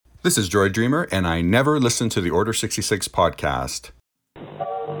This is Droid Dreamer, and I never listen to the Order 66 podcast.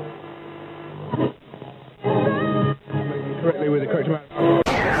 Correctly with the correct amount.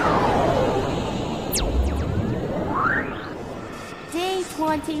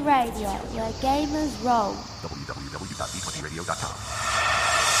 D20 Radio, where gamers roll. www.d20radio.com.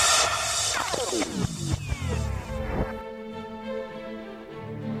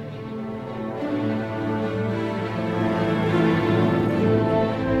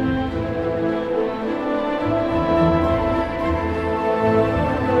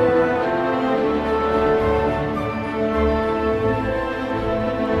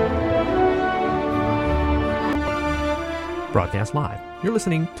 Broadcast live. You're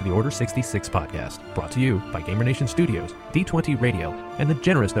listening to the Order 66 podcast, brought to you by Gamer Nation Studios, D20 Radio, and the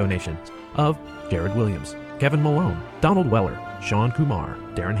generous donations of Jared Williams, Kevin Malone, Donald Weller, Sean Kumar,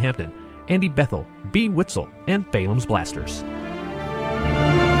 Darren Hampton, Andy Bethel, B. Witzel, and Balaam's Blasters.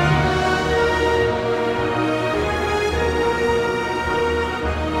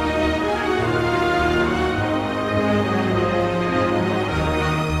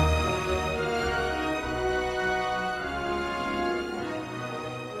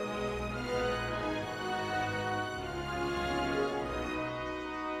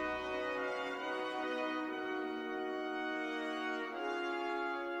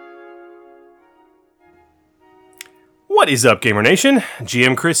 What is up, Gamer Nation?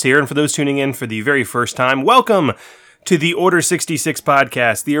 GM Chris here, and for those tuning in for the very first time, welcome to the Order 66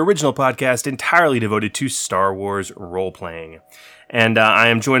 podcast, the original podcast entirely devoted to Star Wars role-playing. And I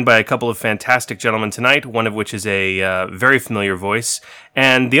am joined by a couple of fantastic gentlemen tonight, one of which is a very familiar voice,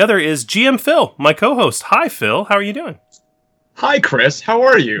 and the other is GM Phil, my co-host. Hi, Phil. How are you doing? Hi, Chris. How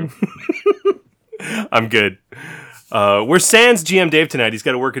are you? I'm good. We're Sans GM Dave tonight. He's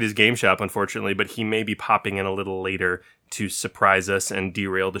got to work at his game shop, unfortunately, but he may be popping in a little later to surprise us and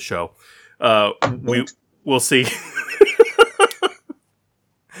derail the show. We'll see.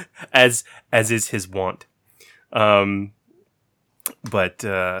 as is his wont. Yeah,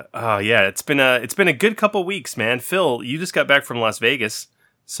 it's been a good couple weeks, man. Phil, you just got back from Las Vegas,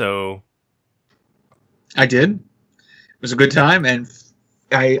 so I did. It was a good time, and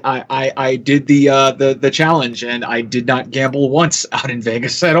I did the challenge, and I did not gamble once out in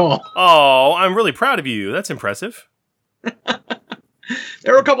Vegas at all. Oh, I'm really proud of you. That's impressive.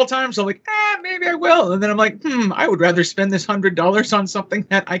 There were a couple times I'm like, maybe I will, and then I'm like, I would rather spend this $100 on something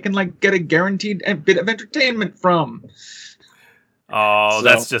that I can get a guaranteed bit of entertainment from. Oh,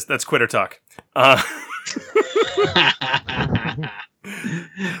 so. That's quitter talk.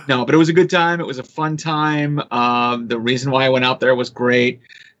 No, but it was a good time. It was a fun time. The reason why I went out there was great.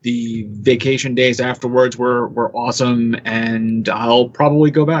 The vacation days afterwards were awesome, and I'll probably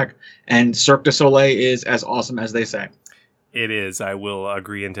go back. And Cirque du Soleil is as awesome as they say. It is. I will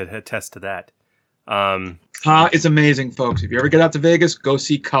agree and attest to that. Ka is amazing, folks. If you ever get out to Vegas, go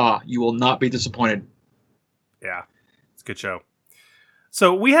see Ka. You will not be disappointed. Yeah, it's a good show.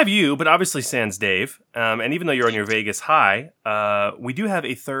 So we have you, but obviously sans Dave. And even though you're on your Vegas high, we do have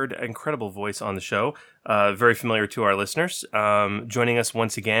a third incredible voice on the show, very familiar to our listeners, joining us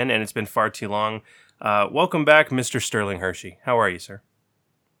once again, and it's been far too long. Welcome back, Mr. Sterling Hershey. How are you, sir?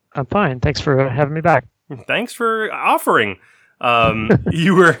 I'm fine. Thanks for having me back. Thanks for offering.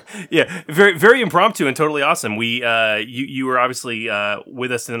 You were, very, very impromptu and totally awesome. You were obviously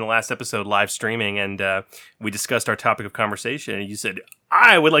with us in the last episode, live streaming, and we discussed our topic of conversation. And you said,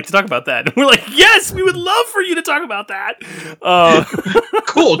 "I would like to talk about that." And we're like, "Yes, we would love for you to talk about that."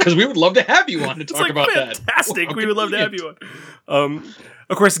 Cool, because we would love to have you on to talk about that. Fantastic, we would love to have you on.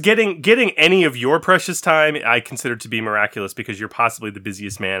 Of course, getting any of your precious time, I consider to be miraculous because you're possibly the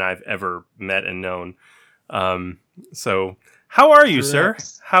busiest man I've ever met and known. So. How are you, sir?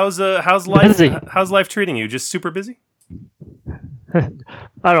 How's life? Busy. How's life treating you? Just super busy? I don't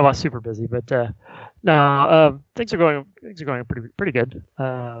know about super busy, but things are going pretty good.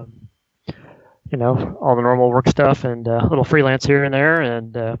 All the normal work stuff and a little freelance here and there,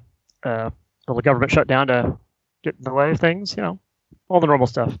 and little government shutdown to get in the way of things. All the normal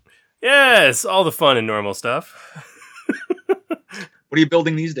stuff. Yes, all the fun and normal stuff. What are you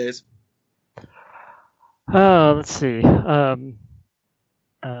building these days? Let's see.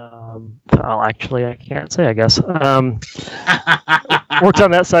 Actually, I can't say, I guess. Worked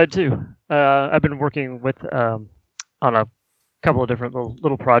on that side, too. I've been working with on a couple of different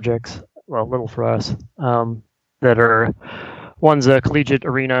little projects, well, little for us, that are, one's a collegiate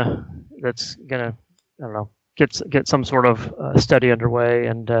arena that's going to, get some sort of study underway,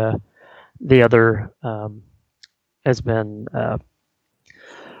 and the other has been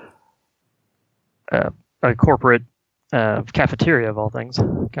a corporate cafeteria of all things.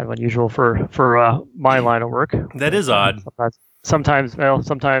 Kind of unusual for my line of work. That is odd. Sometimes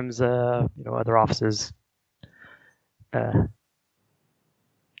other offices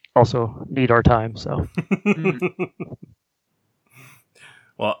also need our time. So,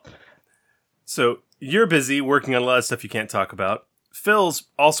 well, so you're busy working on a lot of stuff you can't talk about. Phil's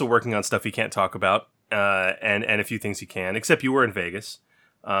also working on stuff he can't talk about, and a few things he can. Except you were in Vegas.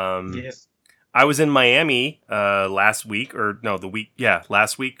 Yes. I was in Miami last week,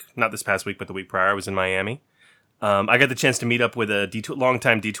 last week, not this past week, but the week prior. I was in Miami. I got the chance to meet up with a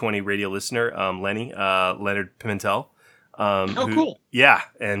longtime D20 radio listener, Leonard Pimentel. Cool. Yeah,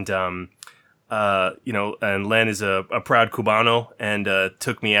 and and Len is a proud Cubano, and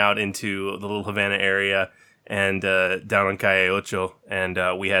took me out into the little Havana area and down on Calle Ocho, and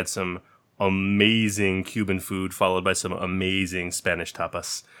we had some amazing Cuban food, followed by some amazing Spanish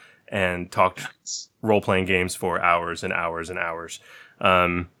tapas, and talked role-playing games for hours and hours and hours.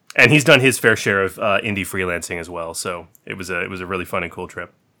 And he's done his fair share of indie freelancing as well, so it was a really fun and cool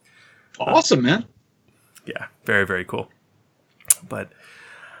trip. Awesome, man. Yeah, very, very cool. But,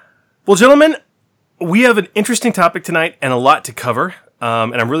 well, gentlemen, we have an interesting topic tonight and a lot to cover,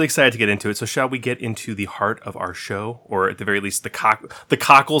 and I'm really excited to get into it. So shall we get into the heart of our show, or at the very least the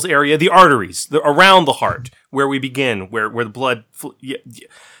cockles area, the arteries, around the heart, where we begin, where the blood...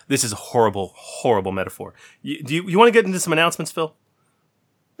 This is a horrible, horrible metaphor. You want to get into some announcements, Phil?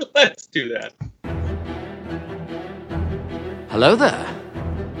 Let's do that. Hello there.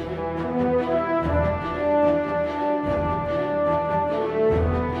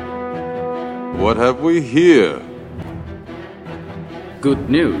 What have we here? Good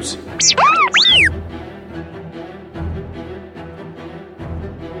news.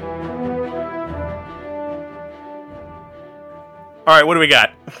 All right, what do we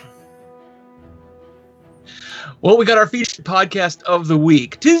got? Well, we got our featured podcast of the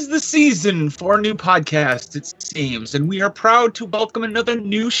week. 'Tis the season for a new podcast, it seems, and we are proud to welcome another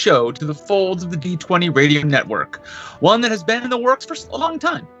new show to the folds of the D20 Radio Network. One that has been in the works for a long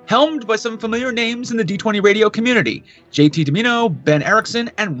time, helmed by some familiar names in the D20 Radio community, JT Domino, Ben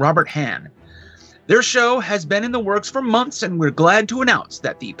Erickson, and Robert Hahn. Their show has been in the works for months, and we're glad to announce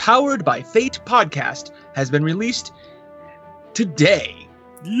that the Powered by Fate podcast has been released today.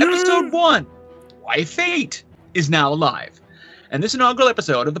 Yeah. Episode 1, Why Fate, is now live. And this inaugural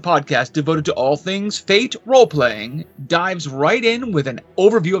episode of the podcast, devoted to all things Fate role-playing, dives right in with an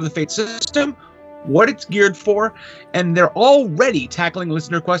overview of the Fate system, what it's geared for, and they're already tackling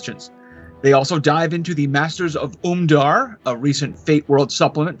listener questions. They also dive into the Masters of Umdar, a recent Fate World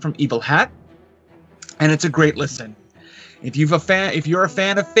supplement from Evil Hat, and it's a great listen. If you're a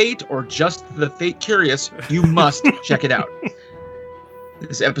fan of Fate or just the Fate curious, you must check it out.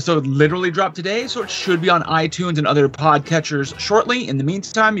 This episode literally dropped today, so it should be on iTunes and other podcatchers shortly. In the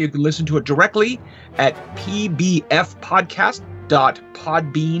meantime, you can listen to it directly at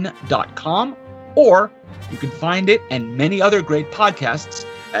pbfpodcast.podbean.com, or you can find it and many other great podcasts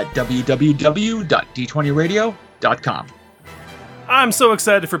at www.d20radio.com. I'm so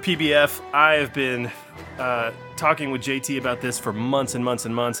excited for PBF. I have been talking with JT about this for months and months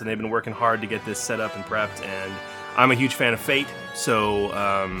and months, and they've been working hard to get this set up and prepped, and I'm a huge fan of Fate, so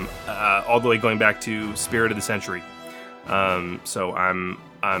all the way going back to Spirit of the Century. So I'm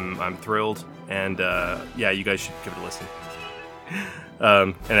thrilled, and you guys should give it a listen.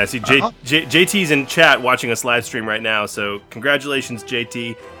 And I see JT's in chat watching us live stream right now, so congratulations,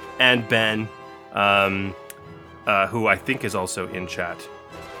 JT and Ben, who I think is also in chat.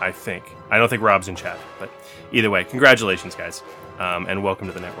 I don't think Rob's in chat, but either way, congratulations, guys, and welcome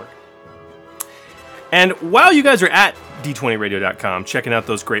to the network. And while you guys are at d20radio.com checking out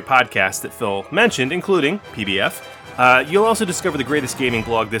those great podcasts that Phil mentioned, including PBF, you'll also discover the greatest gaming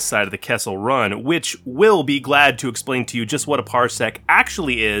blog this side of the Kessel Run, which will be glad to explain to you just what a parsec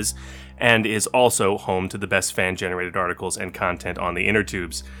actually is, and is also home to the best fan-generated articles and content on the inner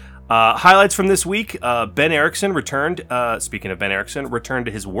tubes. Highlights from this week, Ben Erickson returned, speaking of Ben Erickson, returned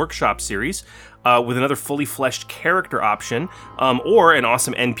to his workshop series with another fully fleshed character option, or an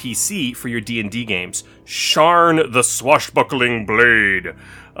awesome NPC for your D&D games. Sharn the Swashbuckling Blade.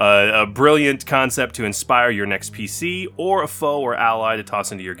 A brilliant concept to inspire your next PC, or a foe or ally to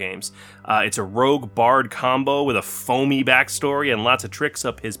toss into your games. It's a rogue bard combo with a foamy backstory and lots of tricks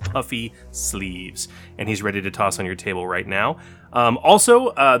up his puffy sleeves. And he's ready to toss on your table right now.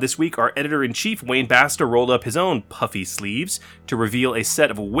 Also, this week, our editor-in-chief, Wayne Basta, rolled up his own puffy sleeves to reveal a set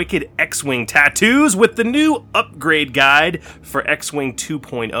of wicked X-Wing tattoos with the new upgrade guide for X-Wing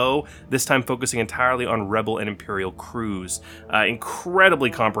 2.0, this time focusing entirely on Rebel and Imperial crews. Incredibly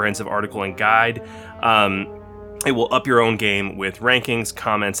comprehensive article and guide. It will up your own game with rankings,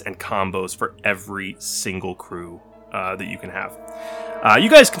 comments, and combos for every single crew that you can have. You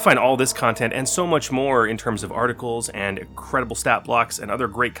guys can find all this content and so much more in terms of articles and incredible stat blocks and other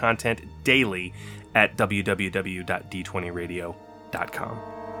great content daily at www.d20radio.com.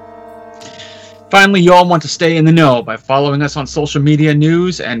 Finally, you all want to stay in the know by following us on social media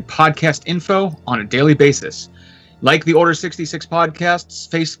news and podcast info on a daily basis. Like the Order 66 Podcast's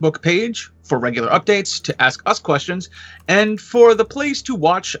Facebook page for regular updates, to ask us questions, and for the place to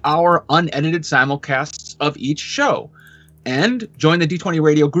watch our unedited simulcasts of each show. And join the D20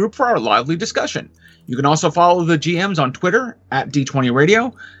 Radio group for our lively discussion. You can also follow the GMs on Twitter at D20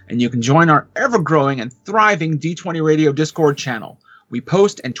 Radio, and you can join our ever-growing and thriving D20 Radio Discord channel. We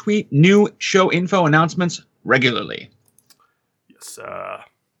post and tweet new show info announcements regularly. Yes.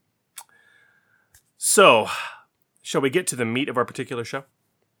 So, shall we get to the meat of our particular show?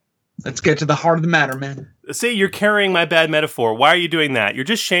 Let's get to the heart of the matter, man. See, you're carrying my bad metaphor. Why are you doing that? You're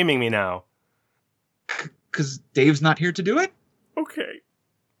just shaming me now. Because Dave's not here to do it? Okay.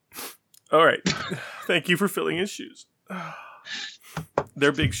 All right. Thank you for filling his shoes.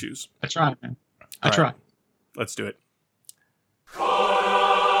 They're big shoes. I try, man. I try. Right. Let's do it.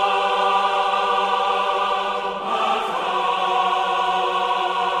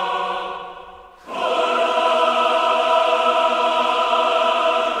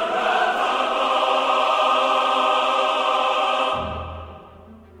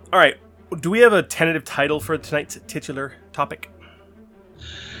 All right. Do we have a tentative title for tonight's titular topic?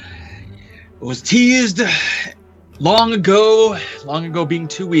 It was teased long ago being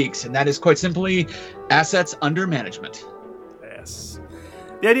 2 weeks, and that is quite simply assets under management. Yes.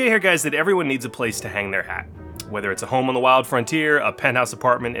 The idea here, guys, that everyone needs a place to hang their hat. Whether it's a home on the wild frontier, a penthouse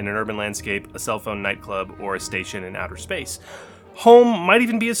apartment in an urban landscape, a cell phone nightclub, or a station in outer space. Home might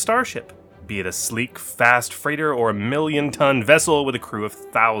even be a starship, be it a sleek, fast freighter or a million-ton vessel with a crew of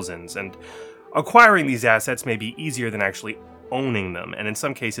thousands. And acquiring these assets may be easier than actually owning them, and in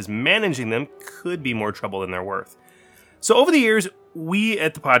some cases, managing them could be more trouble than they're worth. So over the years, we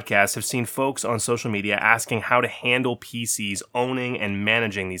at the podcast have seen folks on social media asking how to handle PCs owning and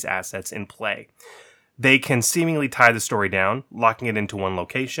managing these assets in play. They can seemingly tie the story down, locking it into one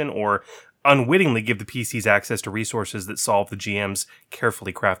location, or unwittingly give the PCs access to resources that solve the GM's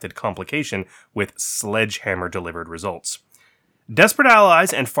carefully crafted complication with sledgehammer-delivered results. Desperate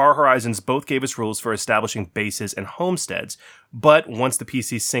Allies and Far Horizons both gave us rules for establishing bases and homesteads, but once the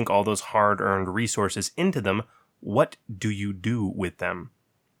PCs sink all those hard-earned resources into them, what do you do with them?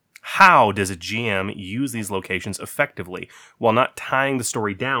 How does a GM use these locations effectively while not tying the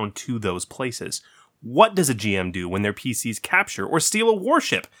story down to those places? What does a GM do when their PCs capture or steal a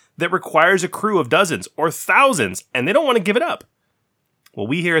warship that requires a crew of dozens or thousands and they don't want to give it up? Well,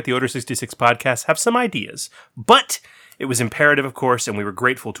 we here at the Order 66 podcast have some ideas, but it was imperative, of course, and we were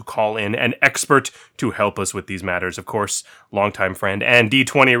grateful to call in an expert to help us with these matters, of course, longtime friend and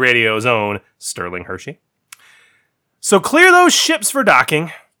D20 Radio's own Sterling Hershey. So clear those ships for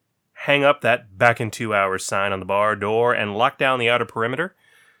docking, hang up that back in 2 hours sign on the bar door, and lock down the outer perimeter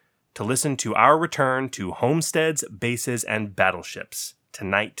to listen to our return to homesteads, bases, and battleships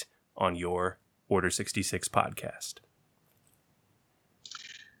tonight on your Order 66 podcast.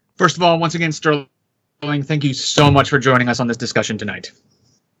 First of all, once again, Sterling, thank you so much for joining us on this discussion tonight.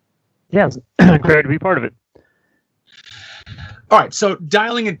 Yeah, it's great to be part of it. All right, so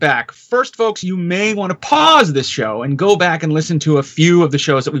dialing it back. First, folks, you may want to pause this show and go back and listen to a few of the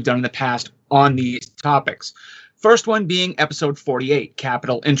shows that we've done in the past on these topics. First one being episode 48,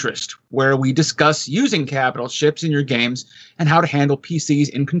 Capital Interest, where we discuss using capital ships in your games and how to handle PCs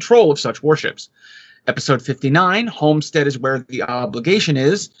in control of such warships. Episode 59, Homestead is Where the Obligation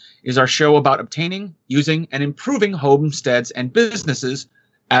is our show about obtaining, using, and improving homesteads and businesses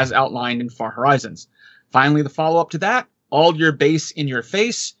as outlined in Far Horizons. Finally, the follow-up to that, All Your Base in Your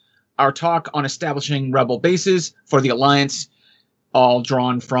Face, our talk on establishing rebel bases for the Alliance, all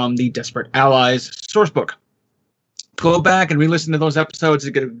drawn from the Desperate Allies sourcebook. Go back and re-listen to those episodes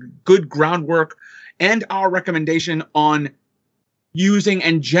to get a good groundwork and our recommendation on using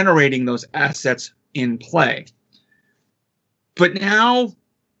and generating those assets in play. But now,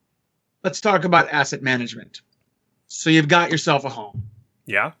 let's talk about asset management. So you've got yourself a home.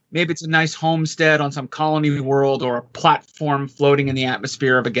 Yeah. Maybe it's a nice homestead on some colony world or a platform floating in the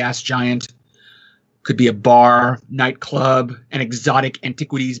atmosphere of a gas giant. Could be a bar, nightclub, an exotic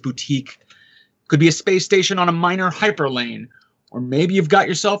antiquities boutique. Could be a space station on a minor hyperlane. Or maybe you've got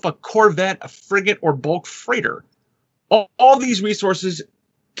yourself a corvette, a frigate, or bulk freighter. All these resources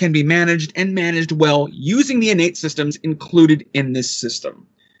can be managed and managed well using the innate systems included in this system.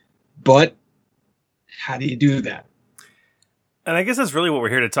 But How do you do that? And I guess that's really what we're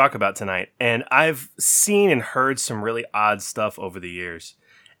here to talk about tonight. And I've seen and heard some really odd stuff over the years.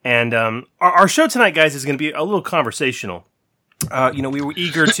 And our show tonight, guys, is going to be a little conversational. We were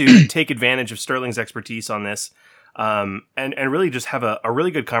eager to take advantage of Sterling's expertise on this and really just have a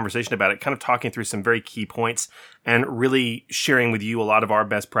really good conversation about it, kind of talking through some very key points and really sharing with you a lot of our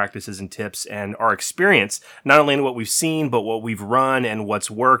best practices and tips and our experience, not only in what we've seen, but what we've run and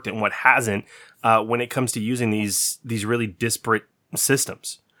what's worked and what hasn't when it comes to using these really disparate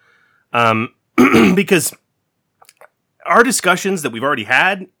systems. Because our discussions that we've already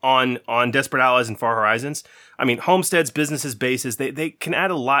had on Desperate Allies and Far Horizons, I mean, homesteads, businesses, bases, they can add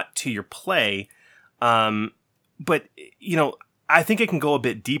a lot to your play. But, I think it can go a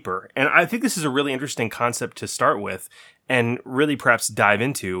bit deeper. And I think this is a really interesting concept to start with and really perhaps dive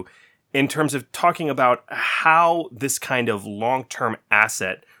into in terms of talking about how this kind of long-term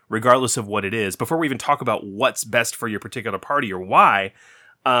asset, regardless of what it is, before we even talk about what's best for your particular party or why,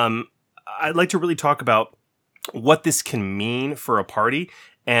 I'd like to really talk about what this can mean for a party,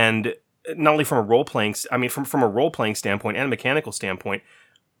 and not only from a role-playing standpoint and a mechanical standpoint,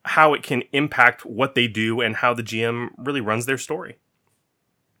 how it can impact what they do and how the GM really runs their story.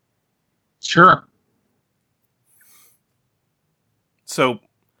 Sure. So,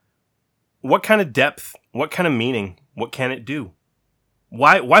 what kind of depth, what kind of meaning, what can it do?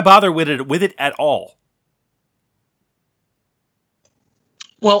 Why bother with it at all?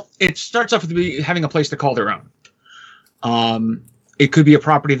 Well, it starts off with having a place to call their own. It could be a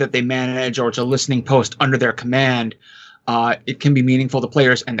property that they manage, or it's a listening post under their command. It can be meaningful to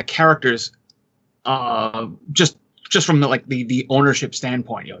players and the characters, just from the ownership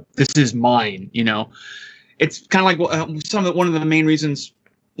standpoint. This is mine. It's kind of like one of the main reasons.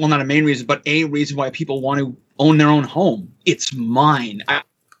 Well, not a main reason, but a reason why people want to own their own home. It's mine.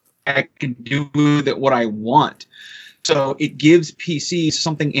 I can do with it what I want. So it gives PCs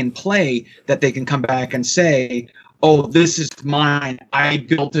something in play that they can come back and say, oh, this is mine. I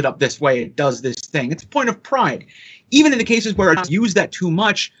built it up this way. It does this thing. It's a point of pride. Even in the cases where it's used that too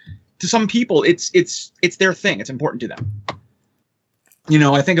much, to some people, it's their thing. It's important to them.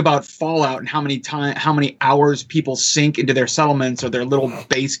 I think about Fallout and how many hours people sink into their settlements or their little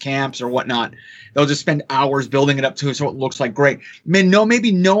base camps or whatnot. They'll just spend hours building it up so it looks like great.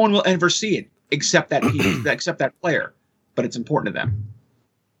 Maybe no one will ever see it except that except that player, but it's important to them.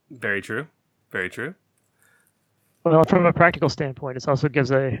 Very true. Very true. Well, from a practical standpoint, it also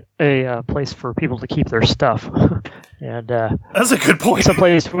gives a place for people to keep their stuff, and that's a good point. It's a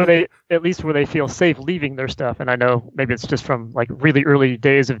place where they feel safe leaving their stuff. And I know maybe it's just from like really early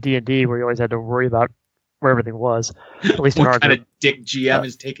days of D&D where you always had to worry about where everything was. At least in our kind group. of dick GM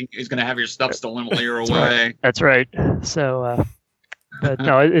is going to have your stuff stolen while you're away. That's right. So, but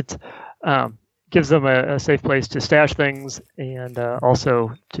no, it's gives them a safe place to stash things and also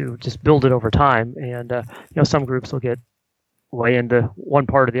to just build it over time. And some groups will get way into one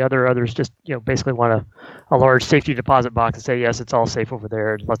part or the other. Others just basically want a large safety deposit box and say, yes, it's all safe over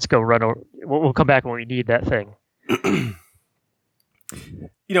there. Let's go run over. We'll come back when we need that thing.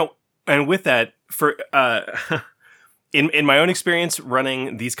 And with that, for in my own experience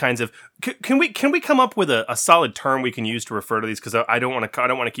running these kinds of, can we come up with a solid term we can use to refer to these? Because I don't want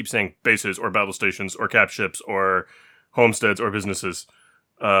to keep saying bases or battle stations or cap ships or homesteads or businesses.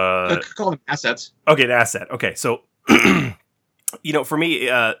 Call them assets. Okay, an asset. Okay, so for me,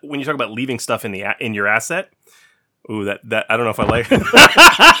 when you talk about leaving stuff in your asset. Ooh, that I don't know if I like.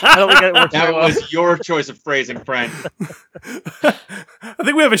 I don't think it works that well. was your choice of phrasing, friend. I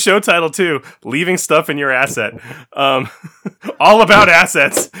think we have a show title too: "Leaving Stuff in Your Asset." All about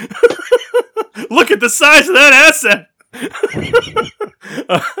assets. Look at the size of that asset.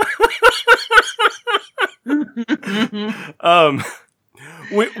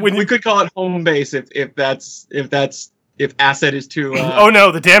 We could call it home base if asset is too. Oh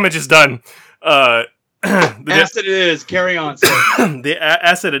no, the damage is done. Asset it is. Carry on, sir. The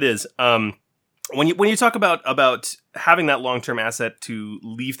asset it is. When you talk about having that long-term asset to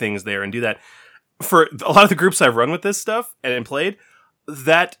leave things there and do that, for a lot of the groups I've run with this stuff and played,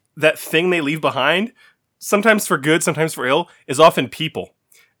 that thing they leave behind, sometimes for good, sometimes for ill, is often people.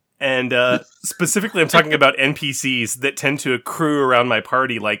 And specifically, I'm talking about NPCs that tend to accrue around my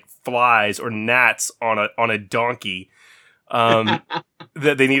party like flies or gnats on a donkey that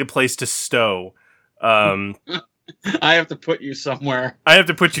they need a place to stow. I have to put you somewhere.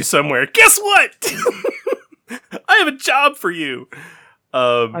 Guess what? I have a job for you.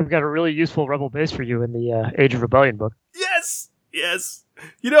 I've got a really useful rebel base for you in the Age of Rebellion book. Yes.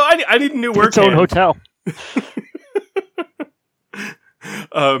 I need a new work. Its own hotel.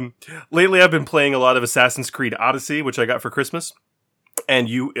 Lately, I've been playing a lot of Assassin's Creed Odyssey, which I got for Christmas. And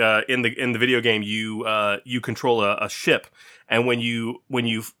you, in the video game, you control a ship, and when you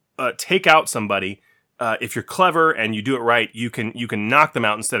take out somebody, if you're clever and you do it right, you can knock them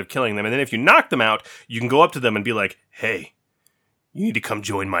out instead of killing them. And then if you knock them out, you can go up to them and be like, "Hey, you need to come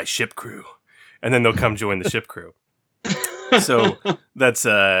join my ship crew," and then they'll come join the ship crew. So that's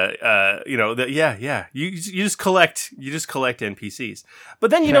yeah. You just collect NPCs, but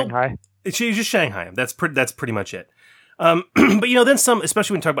then Shanghai. you just Shanghai them. That's pretty much it. But then some,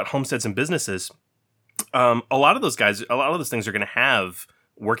 especially when you talk about homesteads and businesses, a lot of those things are going to have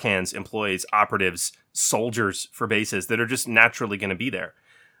work hands, employees, operatives, soldiers for bases that are just naturally going to be there.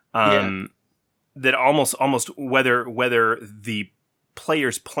 That almost whether the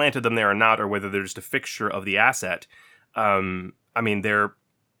players planted them there or not, or whether they're just a fixture of the asset. They're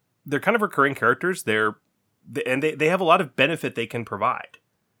kind of recurring characters. They have a lot of benefit they can provide.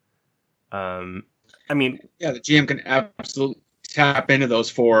 The GM can absolutely tap into those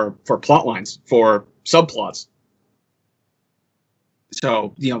for plot lines, for subplots.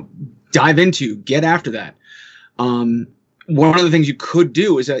 So, get after that. One of the things you could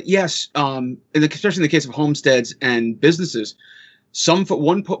do is that, yes, especially in the case of homesteads and businesses,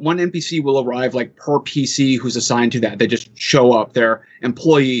 one NPC will arrive like per PC who's assigned to that. They just show up. They're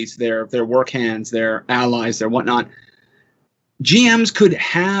employees, they're work hands, they're allies, they're whatnot. GMs could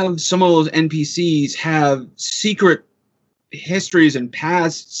have some of those NPCs have secret histories and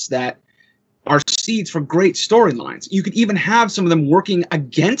pasts that are seeds for great storylines. You could even have some of them working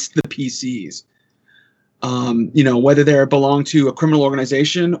against the PCs. Whether they belong to a criminal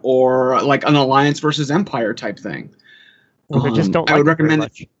organization or like an alliance versus empire type thing. Well, they just don't like I would them very recommend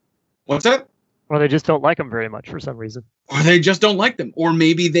much. What's that? Or they just don't like them very much for some reason. Or they just don't like them. Or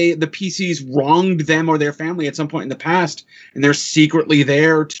maybe the PCs wronged them or their family at some point in the past, and they're secretly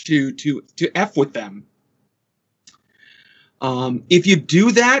there to F with them. If you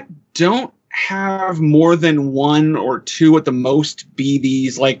do that, don't have more than one or two at the most be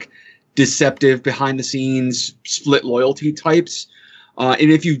these like deceptive behind the scenes split loyalty types. And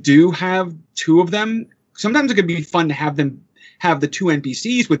if you do have two of them, sometimes it could be fun to have them have the two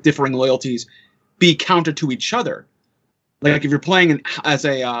NPCs with differing loyalties be counter to each other. Like if you're playing as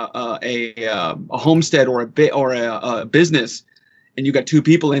a homestead or a business, and you got two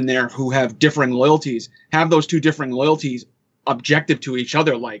people in there who have differing loyalties, have those two differing loyalties objective to each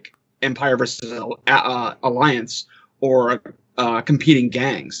other, like Empire versus Alliance or competing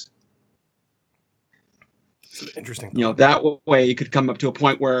gangs. Interesting. That way you could come up to a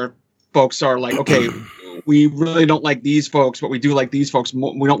point where folks are like, okay, we really don't like these folks, but we do like these folks.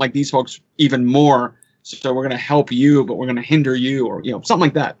 We don't like these folks even more. So we're going to help you, but we're going to hinder you, or something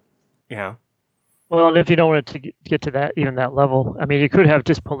like that. Yeah. Well, and if you don't want it to get to that level, I mean, you could have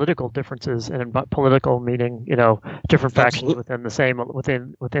just political differences, and political meaning, different factions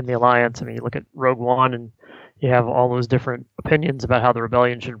within within the alliance. I mean, you look at Rogue One, and you have all those different opinions about how the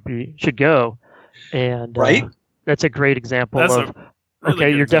rebellion should go, and right. That's a great example of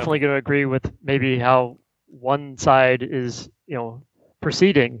you're definitely going to agree with maybe how one side is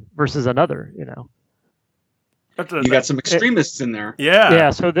proceeding versus another. You got some extremists in there. Yeah. Yeah.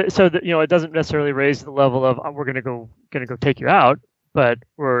 So it doesn't necessarily raise the level of we're going to go take you out, but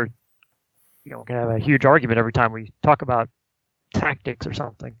we're going to have a huge argument every time we talk about tactics or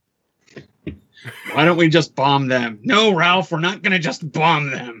something. Why don't we just bomb them? No, Ralph, we're not going to just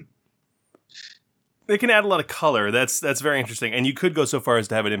bomb them. They can add a lot of color. That's very interesting, and you could go so far as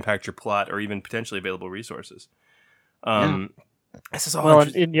to have it impact your plot or even potentially available resources. This is all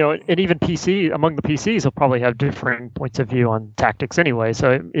and even among the PCs will probably have differing points of view on tactics anyway.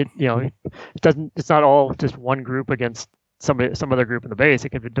 So it's not all just one group against some other group in the base. It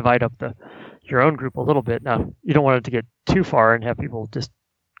could divide up your own group a little bit. Now you don't want it to get too far and have people just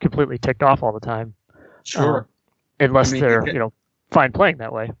completely ticked off all the time. Sure. Unless they're fine playing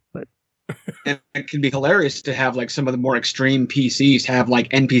that way, but. And it can be hilarious to have like some of the more extreme PCs have like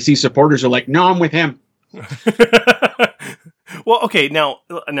NPC supporters who are like, no, I'm with him. Well, okay, now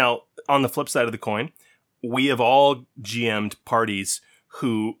on the flip side of the coin, we have all GM'd parties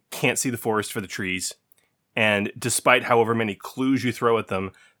who can't see the forest for the trees, and despite however many clues you throw at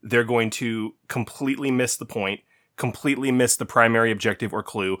them, they're going to completely miss the point, completely miss the primary objective or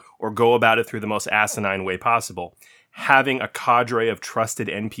clue, or go about it through the most asinine way possible. Having a cadre of trusted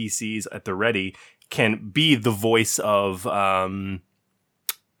NPCs at the ready can be the voice of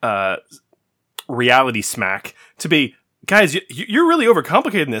reality smack to be, guys, you're really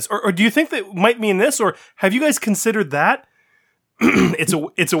overcomplicating this, or do you think that might mean this, or have you guys considered that?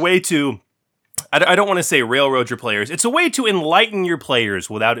 It's a way to I don't want to say railroad your players. It's a way to enlighten your players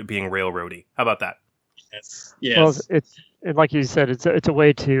without it being railroady. How about that? Yes. Well, it's like you said, it's a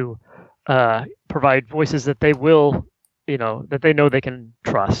way to provide voices that they will, that they know they can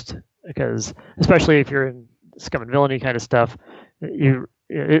trust. Because especially if you're in scum and villainy kind of stuff,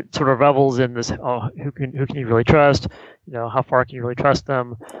 it sort of revels in this. Oh, who can you really trust? How far can you really trust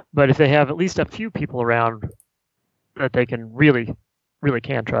them? But if they have at least a few people around that they can really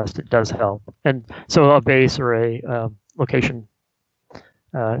can trust, it does help. And so a base or a location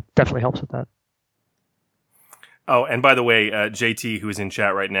definitely helps with that. Oh, and by the way, JT, who is in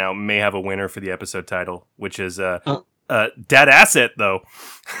chat right now, may have a winner for the episode title, which is Dad Asset, though.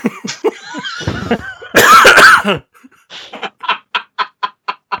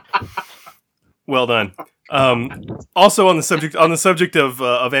 Well done. Also on the subject of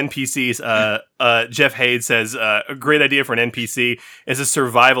NPCs, Jeff Hayes says a great idea for an NPC is a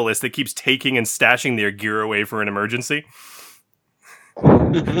survivalist that keeps taking and stashing their gear away for an emergency.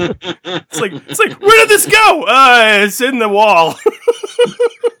 It's like where did this go? It's in the wall.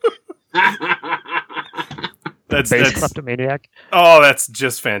 that's kleptomaniac. Oh, that's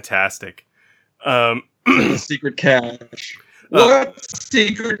just fantastic. Secret cache. What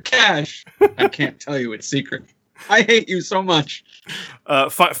secret cache? I can't tell you it's secret. I hate you so much.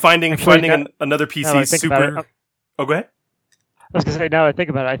 Finding another PC super. Oh, go ahead. I was gonna say, now I think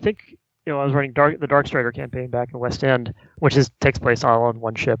about it, I think I was running the Darkstrider campaign back in West End, which takes place all on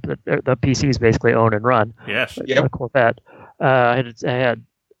one ship that the PCs basically own and run. Yes. The Corvette. I had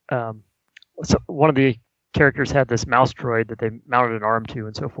so one of the characters had this mouse droid that they mounted an arm to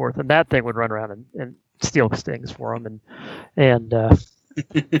and so forth, and that thing would run around and steal things for them and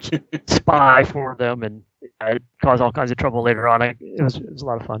spy for them, and it caused all kinds of trouble later on. It was a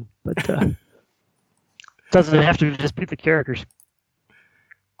lot of fun, but doesn't have to just be the characters.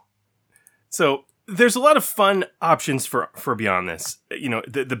 So there's a lot of fun options for beyond this,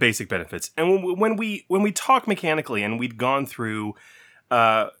 the basic benefits. And when we talk mechanically, and we'd gone through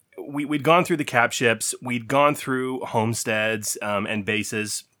we'd gone through the cap ships, we'd gone through homesteads and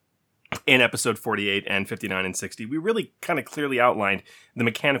bases in episode 48 and 59 and 60, we really kind of clearly outlined the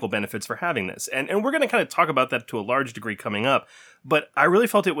mechanical benefits for having this. And we're going to kind of talk about that to a large degree coming up. But I really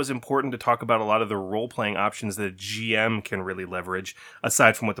felt it was important to talk about a lot of the role-playing options that a GM can really leverage,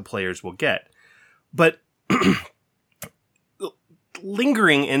 aside from what the players will get. But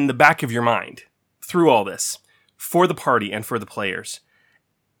lingering in the back of your mind through all this, for the party and for the players,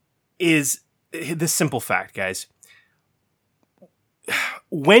 is this simple fact, guys.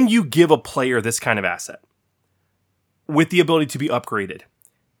 When you give a player this kind of asset with the ability to be upgraded,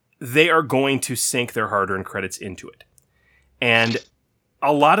 they are going to sink their hard-earned credits into it. And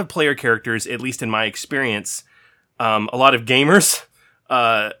a lot of player characters, at least in my experience, a lot of gamers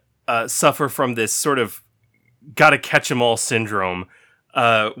suffer from this sort of gotta catch 'em all syndrome,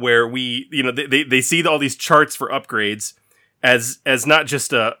 where they see all these charts for upgrades as not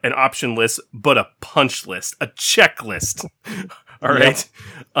just an option list, but a punch list, a checklist. All right.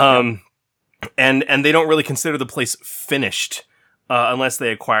 Yep. And they don't really consider the place finished unless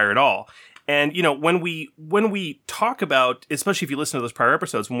they acquire it all. And when we talk about, especially if you listen to those prior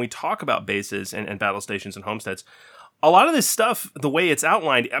episodes, when we talk about bases and battle stations and homesteads, a lot of this stuff, the way it's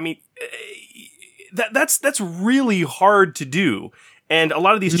outlined, I mean, that's really hard to do. And a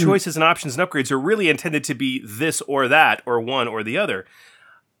lot of these choices and options and upgrades are really intended to be this or that, or one or the other.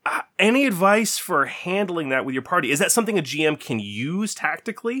 Any advice for handling that with your party? Is that something a GM can use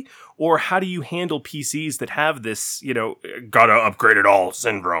tactically? Or how do you handle PCs that have this, gotta upgrade it all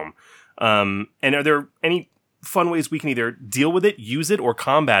syndrome? And are there any fun ways we can either deal with it, use it, or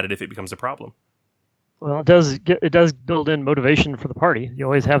combat it if it becomes a problem? Well, it does build in motivation for the party. You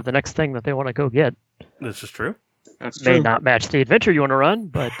always have the next thing that they want to go get. This is true. That's true. May not match the adventure you want to run,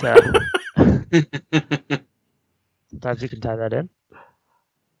 but sometimes you can tie that in.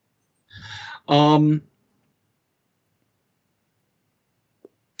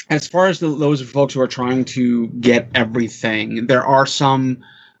 As far as those folks who are trying to get everything, there are some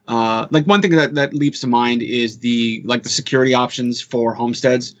one thing that leaps to mind is the security options for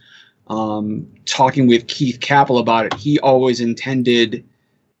homesteads. Talking with Keith Capel about it, he always intended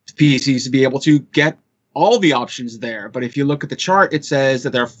PCs to be able to get all the options there. But if you look at the chart, it says that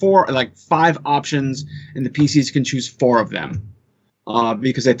there are 5 options, and the PCs can choose 4 of them.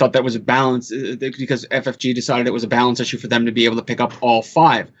 Because they thought that was a balance, because FFG decided it was a balance issue for them to be able to pick up all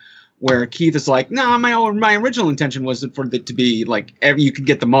 5. Where Keith is like, nah, my original intention was for it to be you could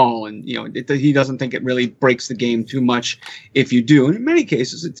get them all, and he doesn't think it really breaks the game too much if you do. And in many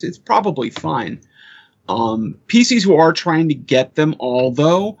cases, it's probably fine. PCs who are trying to get them all,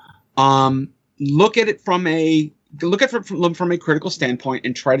 though, look at it from a critical standpoint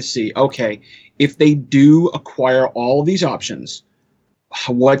and try to see, okay, if they do acquire all these options,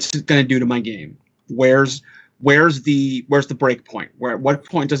 what's it going to do to my game? Where's the break point? What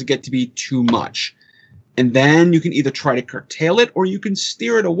point does it get to be too much? And then you can either try to curtail it or you can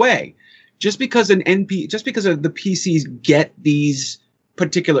steer it away. Just because the PCs get these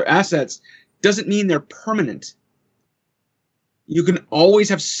particular assets doesn't mean they're permanent. You can always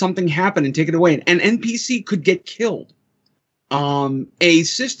have something happen and take it away. An NPC could get killed. A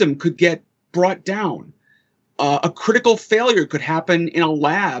system could get brought down. A critical failure could happen in a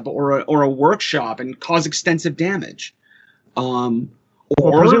lab or a workshop and cause extensive damage.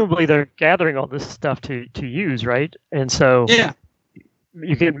 Well, presumably they're gathering all this stuff to use, right? And so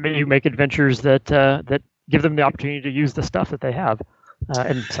you make adventures that give them the opportunity to use the stuff that they have,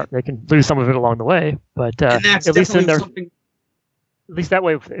 and so they can lose some of it along the way. But at least at least that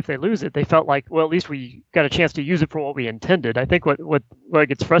way, if they lose it, they felt like, well, at least we got a chance to use it for what we intended. I think what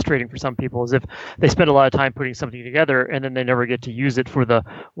gets frustrating for some people is if they spend a lot of time putting something together and then they never get to use it for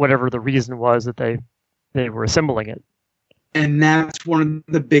whatever the reason was that they were assembling it. And that's one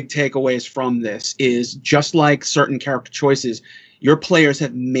of the big takeaways from this is just like certain character choices, your players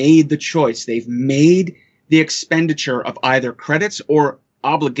have made the choice. They've made the expenditure of either credits or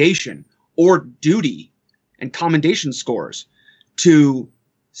obligation or duty and commendation scores to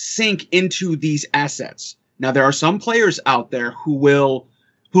sink into these assets. Now, there are some players out there who will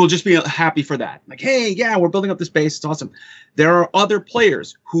just be happy for that. Like, hey, yeah, we're building up this base. It's awesome. There are other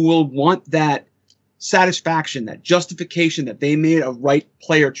players who will want that satisfaction, that justification that they made a right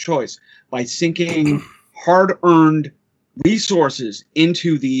player choice by sinking hard-earned resources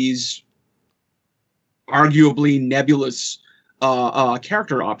into these arguably nebulous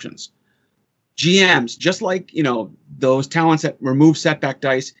character options. GMs, just like, those talents that remove setback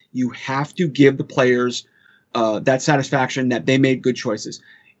dice, you have to give the players that satisfaction that they made good choices.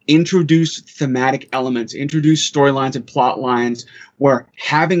 Introduce thematic elements, introduce storylines and plot lines where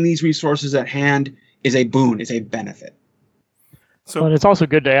having these resources at hand is a boon, is a benefit. So, and it's also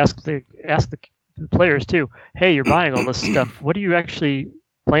good to ask the players too. Hey, you're buying all this stuff. What do you actually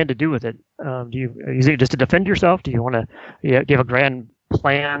plan to do with it? Are you using it just to defend yourself? Do you want to? Do you have a grand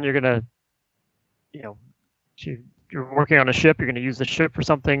plan? You're gonna, you're working on a ship. You're going to use the ship for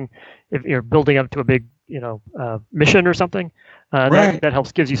something. If you're building up to a big, mission or something, right. that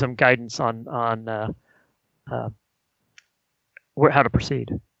helps, gives you some guidance on how to proceed.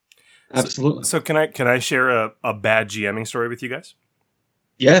 Absolutely. So can I share a bad GMing story with you guys?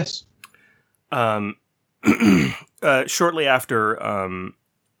 Yes. Shortly after,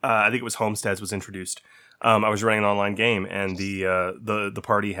 I think it was Homesteads was introduced. I was running an online game, and the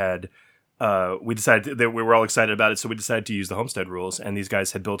party had. We decided that we were all excited about it, so we decided to use the homestead rules. And these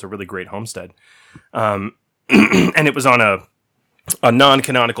guys had built a really great homestead, and it was on a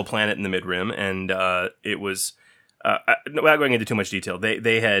non-canonical planet in the Mid-Rim, and it was. Without going into too much detail,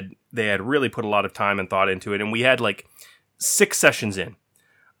 they had really put a lot of time and thought into it, and we had like 6 sessions in,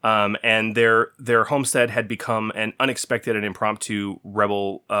 and their homestead had become an unexpected and impromptu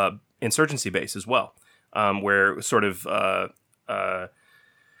rebel insurgency base as well, where sort of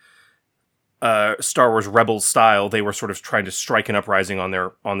Star Wars Rebels style, they were sort of trying to strike an uprising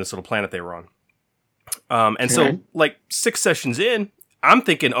on this little planet they were on, and so like 6 sessions in, I'm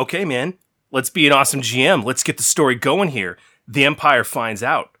thinking, okay, man. Let's be an awesome GM. Let's get the story going here. The Empire finds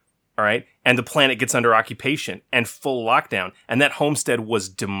out, all right? And the planet gets under occupation and full lockdown. And that homestead was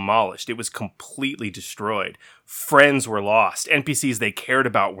demolished. It was completely destroyed. Friends were lost. NPCs they cared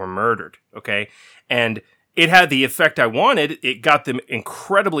about were murdered, okay? And it had the effect I wanted. It got them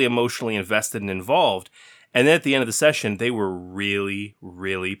incredibly emotionally invested and involved. And then at the end of the session, they were really,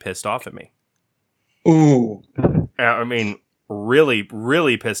 really pissed off at me. Ooh. I mean, really,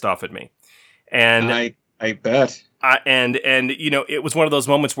 really pissed off at me. And I bet. And it was one of those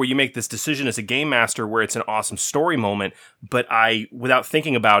moments where you make this decision as a game master where it's an awesome story moment, but I, without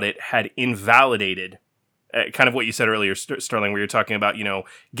thinking about it, had invalidated kind of what you said earlier, Sterling, where you're talking about,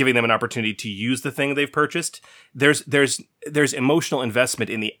 giving them an opportunity to use the thing they've purchased. There's emotional investment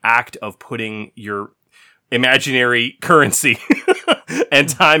in the act of putting your imaginary currency and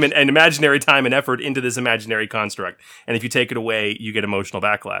time and imaginary time and effort into this imaginary construct. And if you take it away, you get emotional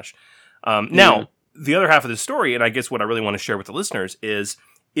backlash. Now, the other half of the story, and I guess what I really want to share with the listeners is,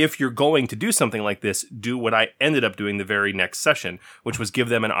 if you're going to do something like this, do what I ended up doing the very next session, which was give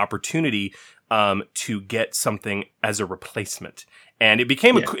them an opportunity to get something as a replacement. And it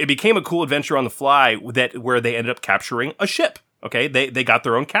became a cool adventure on the fly where they ended up capturing a ship. Okay, they got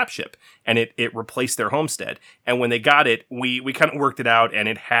their own cap ship, and it replaced their homestead. And when they got it, we kind of worked it out, and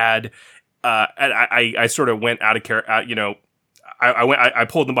it had and I sort of went out of character, I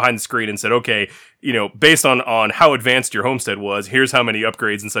pulled them behind the screen and said, okay, based on how advanced your homestead was, here's how many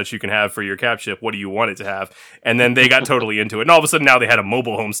upgrades and such you can have for your cap ship. What do you want it to have? And then they got totally into it. And all of a sudden now they had a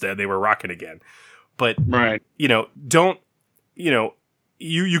mobile homestead. They were rocking again. But, Right. don't,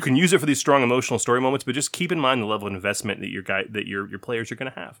 you can use it for these strong emotional story moments, but just keep in mind the level of investment that your players are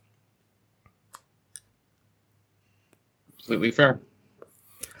going to have. Completely fair.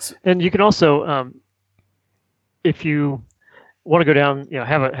 And you can also, if you want to go down,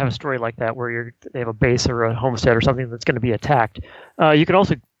 have a story like that where they have a base or a homestead or something that's going to be attacked. You can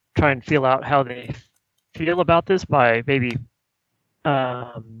also try and feel out how they feel about this by maybe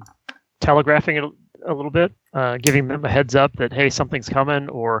telegraphing it a little bit, giving them a heads up that, hey, something's coming,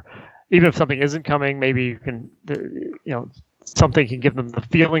 or even if something isn't coming, maybe you can, something can give them the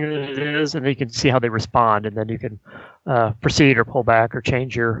feeling that it is, and then you can see how they respond, and then you can proceed or pull back or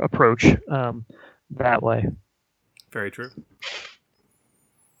change your approach that way. Very true.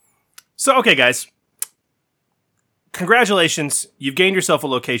 So, okay, guys. Congratulations. You've gained yourself a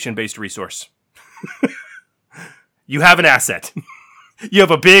location-based resource. You have an asset. You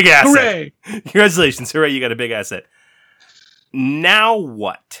have a big asset. Hooray! Congratulations. Hooray, you got a big asset. Now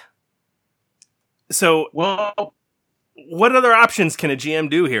what? So, Well, what other options can a GM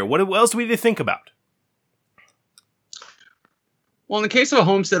do here? What else do we need to think about? Well, in the case of a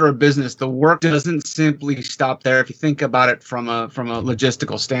homestead or a business, the work doesn't simply stop there. If you think about it from a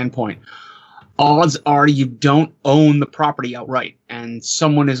logistical standpoint, odds are you don't own the property outright, and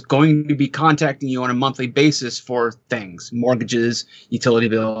someone is going to be contacting you on a monthly basis for things: mortgages, utility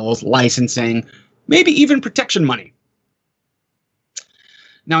bills, licensing, maybe even protection money.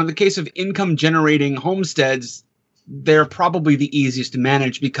 Now, in the case of income-generating homesteads, they're probably the easiest to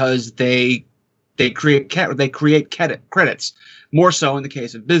manage because they create credits. More so in the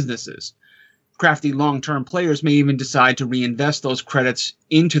case of businesses. Crafty long-term players may even decide to reinvest those credits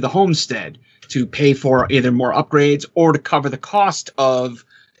into the homestead to pay for either more upgrades or to cover the cost of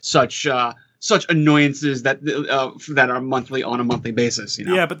such annoyances that are on a monthly basis.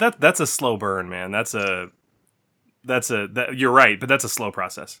 Yeah, but that's a slow burn, man. You're right, but that's a slow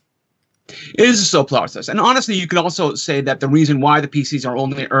process. It is a slow process. And honestly, you could also say that the reason why the PCs are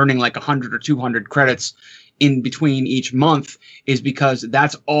only earning like 100 or 200 credits in between each month is because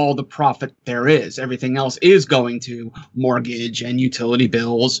that's all the profit there is. Everything else is going to mortgage and utility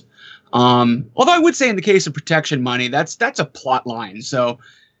bills. Although I would say in the case of protection money, that's a plot line. So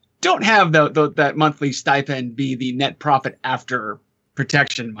don't have that monthly stipend be the net profit after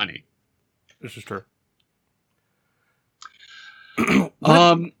protection money. This is true.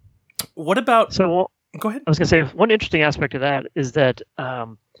 What about... So, go ahead. I was going to say, one interesting aspect of that is that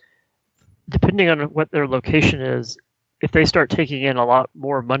depending on what their location is, if they start taking in a lot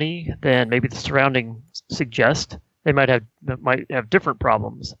more money than maybe the surrounding suggest, they might have different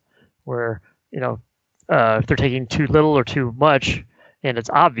problems where, if they're taking too little or too much and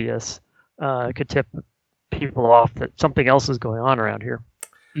it's obvious, it could tip people off that something else is going on around here.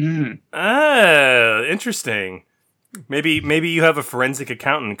 Interesting. Maybe you have a forensic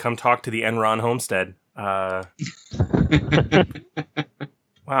accountant come talk to the Enron homestead. Wow.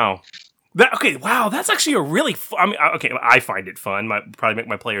 Wow, that's actually a really fun... I find it fun. Might probably make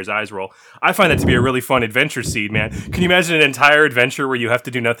my players' eyes roll. I find that to be a really fun adventure seed, man. Can you imagine an entire adventure where you have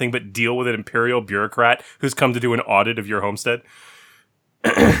to do nothing but deal with an imperial bureaucrat who's come to do an audit of your homestead?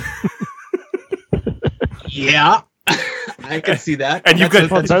 Yeah, I can see that. And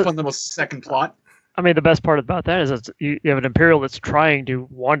that's a fun little second plot. I mean, the best part about that is you have an imperial that's trying to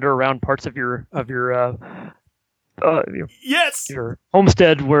wander around parts of your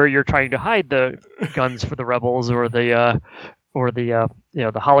homestead where you're trying to hide the guns for the rebels or the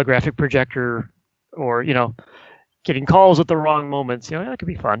holographic projector, or getting calls at the wrong moments. That could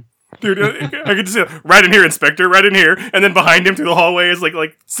be fun. Dude, I could just see right in here, Inspector, right in here, and then behind him through the hallway is like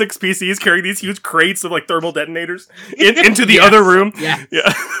 6 PCs carrying these huge crates of thermal detonators into the other room. Yes.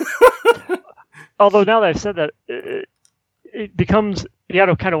 Yeah. Although now that I've said that, it becomes, you got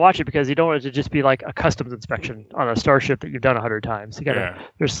to kind of watch it because you don't want it to just be like a customs inspection on a starship that you've done 100 times.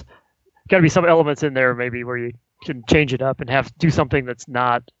 There's got to be some elements in there maybe where you can change it up and have to do something that's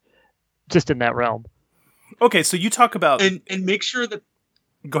not just in that realm. Okay, so you talk about and make sure that.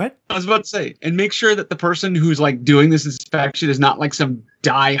 Go ahead. I was about to say, and make sure that the person who's doing this inspection is not like some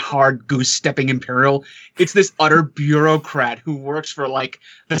die-hard goose-stepping imperial. It's this utter bureaucrat who works for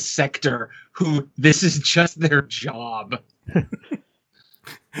the sector, who this is just their job.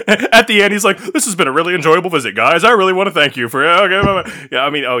 At the end, he's like, "This has been a really enjoyable visit, guys. I really want to thank you for yeah."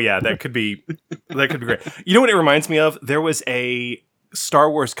 I mean, that could be great. You know what it reminds me of? There was a Star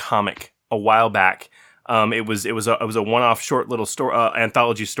Wars comic a while back. It was a one-off short little story,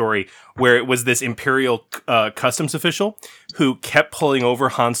 anthology story where it was this Imperial customs official who kept pulling over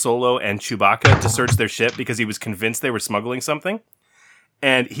Han Solo and Chewbacca to search their ship because he was convinced they were smuggling something.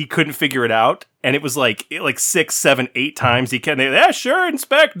 And he couldn't figure it out. And it was like 6, 7, 8 times he kept, yeah, sure,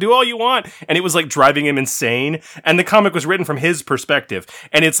 inspect, do all you want. And it was like driving him insane. And the comic was written from his perspective.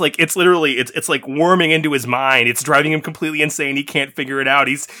 And it's like worming into his mind. It's driving him completely insane. He can't figure it out.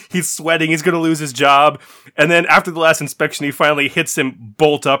 He's sweating. He's going to lose his job. And then after the last inspection, he finally hits him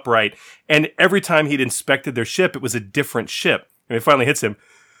bolt upright. And every time he'd inspected their ship, it was a different ship. And it finally hits him.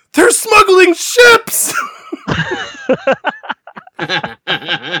 They're smuggling ships!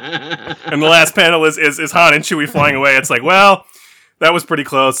 And the last panel is Han and Chewie flying away. It's like, well, that was pretty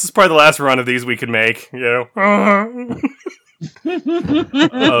close. This is probably the last run of these we could make, you know.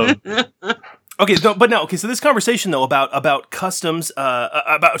 Okay, so this conversation though about customs,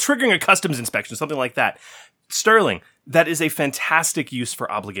 about triggering a customs inspection, something like that. Sterling, that is a fantastic use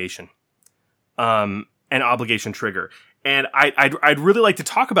for obligation, an obligation trigger. And I'd really like to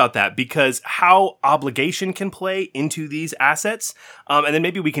talk about that because how obligation can play into these assets. And then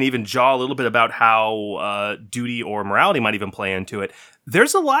maybe we can even jaw a little bit about how duty or morality might even play into it.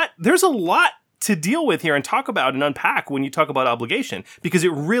 There's a lot to deal with here and talk about and unpack when you talk about obligation because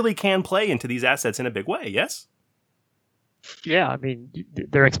it really can play into these assets in a big way, yes? Yeah, I mean,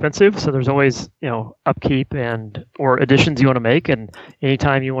 they're expensive, so there's always, upkeep or additions you want to make, and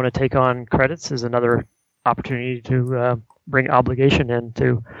anytime you want to take on credits is another opportunity to bring obligation in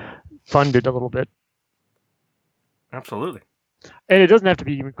to fund it a little bit. Absolutely. And it doesn't have to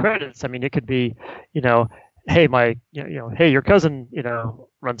be even credits. I mean, it could be, hey, hey, your cousin,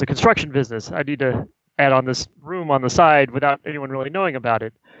 runs a construction business. I need to add on this room on the side without anyone really knowing about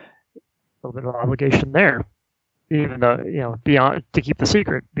it. A little bit of obligation there, even though, beyond to keep the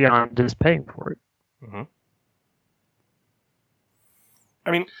secret beyond just paying for it. Mm-hmm.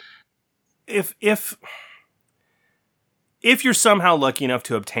 I mean, if you're somehow lucky enough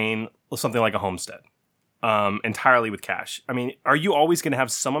to obtain something like a homestead, entirely with cash, I mean, are you always going to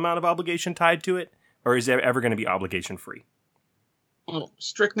have some amount of obligation tied to it, or is it ever going to be obligation free? Well,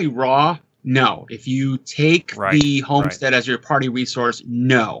 strictly raw, no. If you take the homestead as your party resource,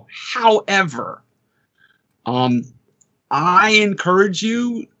 no. However, I encourage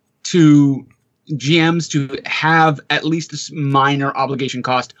you GMs to have at least a minor obligation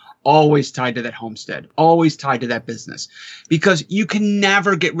cost always tied to that homestead, always tied to that business, because you can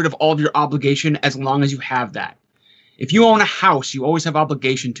never get rid of all of your obligation as long as you have that. If you own a house, you always have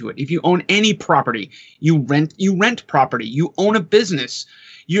obligation to it. If you own any property, you rent property. You own a business.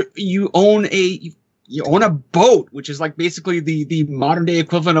 You own a boat, which is like basically the modern day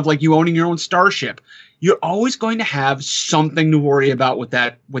equivalent of like you owning your own starship. You're always going to have something to worry about with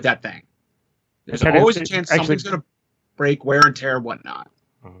that thing. There's always a chance something's going to break, wear and tear, whatnot.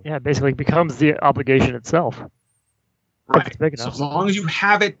 Yeah, it basically becomes the obligation itself. Right. It's big enough. So as long as you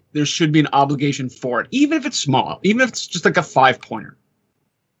have it, there should be an obligation for it, even if it's small, even if it's just like a 5-pointer.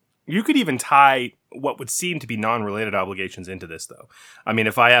 You could even tie what would seem to be non-related obligations into this, though. I mean,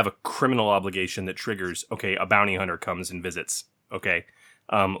 if I have a criminal obligation that triggers, okay, a bounty hunter comes and visits, okay,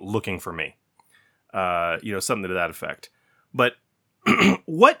 looking for me, something to that effect. But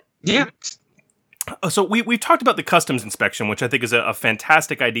what? Yeah. So we've talked about the customs inspection, which I think is a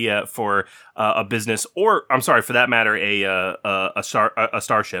fantastic idea for a business, or I'm sorry, for that matter, a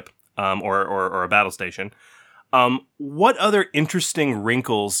starship or a battle station. What other interesting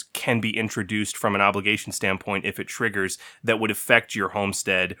wrinkles can be introduced from an obligation standpoint if it triggers that would affect your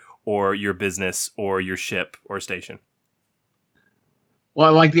homestead or your business or your ship or station? Well,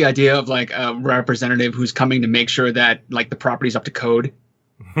 I like the idea of like a representative who's coming to make sure that like the property's up to code.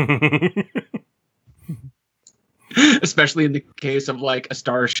 Especially in the case of like a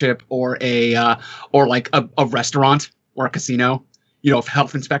starship or a restaurant or a casino,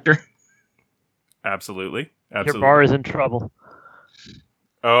 health inspector. Absolutely. Your bar is in trouble.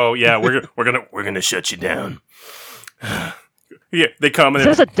 Oh yeah, we're gonna shut you down. Yeah, they come and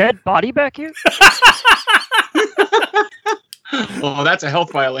is there a dead body back here? Oh, that's a health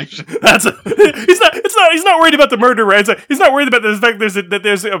violation. He's not worried about the murder, right? He's not worried about the fact that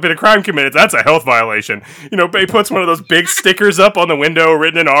there's been a crime committed. That's a health violation. He puts one of those big stickers up on the window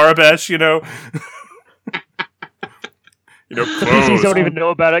written in Arabesh, PCs don't even know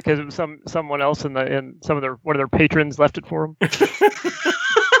about it because someone else in one of their patrons left it for them.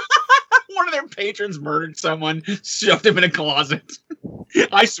 One of their patrons murdered someone, shoved him in a closet.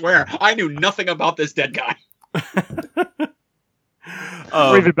 I swear, I knew nothing about this dead guy.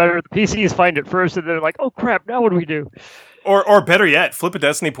 Or even better, the PCs find it first, and they're like, "Oh crap! Now what do we do?" Or better yet, flip a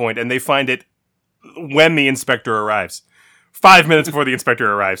destiny point and they find it when the inspector arrives. 5 minutes before the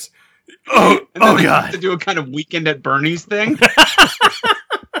inspector arrives. Oh God! To do a kind of weekend at Bernie's thing.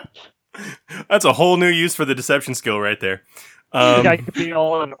 That's a whole new use for the deception skill right there. The guy could be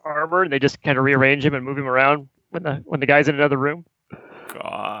all in armor, and they just kind of rearrange him and move him around when the guy's in another room.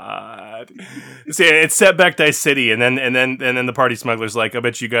 God, see, it's Setback Dice City, and then the party smuggler's like, I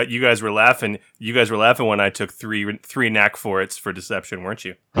bet you guys were laughing. You guys were laughing when I took three knack for it for deception, weren't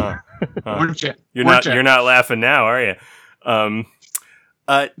you? Weren't you? You're not laughing now, are you?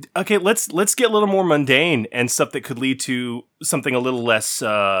 Okay, let's get a little more mundane and stuff that could lead to something a little less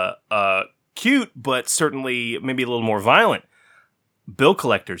cute, but certainly maybe a little more violent. Bill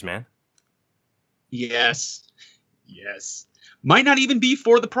collectors, man. Yes. Might not even be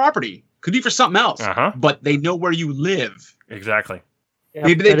for the property. Could be for something else. But they know where you live. Exactly. Yeah,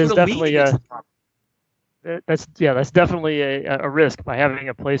 Maybe they that is put a definitely lien against the property. that's definitely a risk by having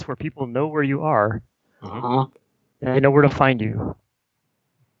a place where people know where you are. And they know where to find you.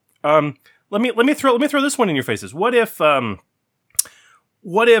 Let me throw this one in your faces. What if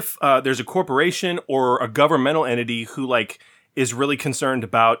there's a corporation or a governmental entity who like is really concerned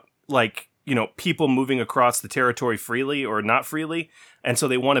about like, you know, people moving across the territory freely or not freely, and so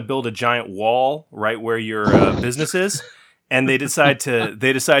they want to build a giant wall right where your business is, and they decide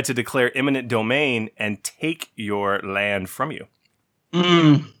to declare eminent domain and take your land from you.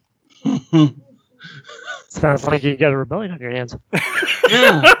 Sounds like you got a rebellion on your hands.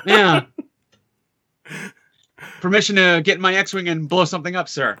 Yeah. Permission to get in my X-Wing and blow something up,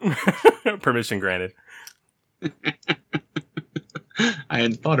 sir. Permission granted. I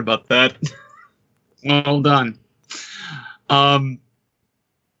hadn't thought about that. Well done. I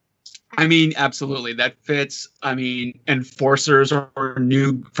mean, absolutely, that fits. I mean, enforcers or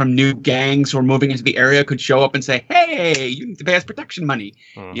new gangs who are moving into the area could show up and say, "Hey, you need to pay us protection money."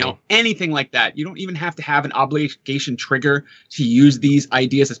 You know, anything like that. You don't even have to have an obligation trigger to use these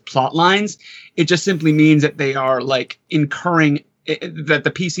ideas as plot lines. It just simply means that they are like incurring that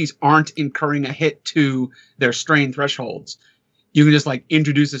the PCs aren't incurring a hit to their strain thresholds. You can just like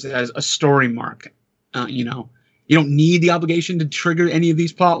introduce this as a story mark. You know, you don't need the obligation to trigger any of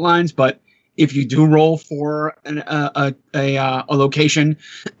these plot lines, but if you do roll for a location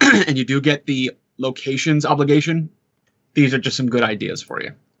and you do get the location's obligation, these are just some good ideas for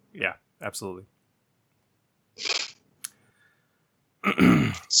you. Yeah, absolutely.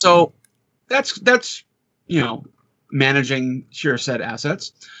 So that's you know, managing your set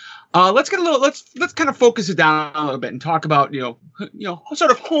assets. Let's kind of focus it down a little bit and talk about you know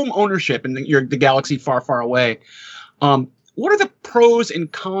sort of home ownership in the galaxy far, far away. What are the pros and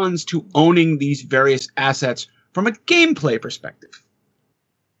cons to owning these various assets from a gameplay perspective?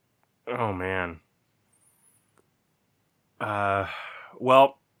 Oh man. Well,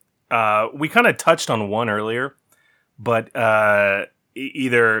 we kind of touched on one earlier, but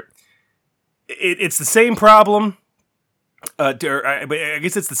either it's the same problem. I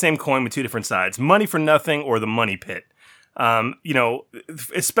guess it's the same coin with two different sides: money for nothing or the money pit. You know,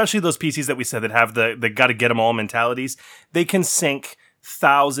 especially those PCs that we said that have the got to get them all mentalities. They can sink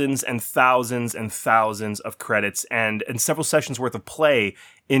thousands and thousands and thousands of credits and several sessions worth of play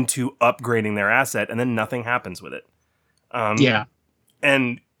into upgrading their asset, and then nothing happens with it. Yeah,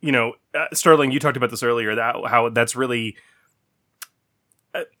 and you know, Sterling, you talked about this earlier. How that's really.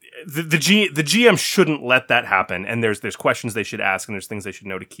 The GM shouldn't let that happen, and there's questions they should ask, and there's things they should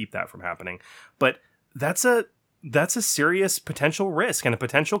know to keep that from happening. But that's a serious potential risk and a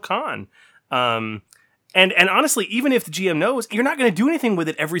potential con. And honestly, even if the GM knows, you're not going to do anything with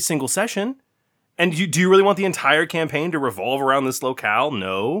it every single session. And do you really want the entire campaign to revolve around this locale?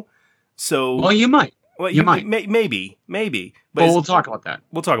 No. So well, you might. Well, you might. Maybe. But we'll talk about that.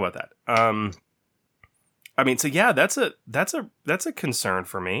 We'll talk about that. I mean, so yeah, that's a concern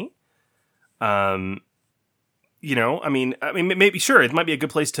for me. You know, I mean, maybe sure, it might be a good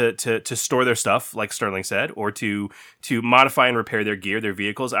place to store their stuff, like Sterling said, or to modify and repair their gear, their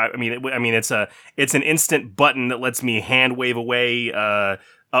vehicles. I mean, it's an instant button that lets me hand wave away a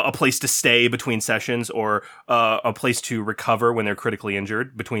place to stay between sessions, or a place to recover when they're critically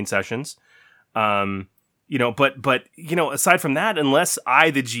injured between sessions. You know, but you know, aside from that, unless I,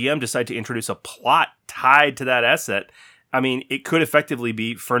 the GM, decide to introduce a plot tied to that asset, I mean, it could effectively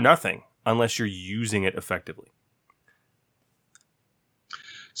be for nothing unless you're using it effectively.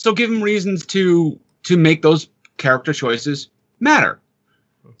 So give them reasons to make those character choices matter.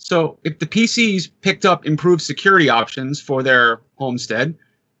 So if the PCs picked up improved security options for their homestead,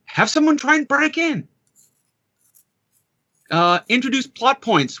 have someone try and break in. Introduce plot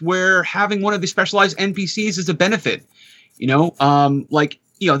points where having one of the specialized NPCs is a benefit.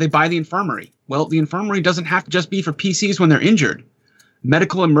 They buy the infirmary. Well, the infirmary doesn't have to just be for PCs when they're injured.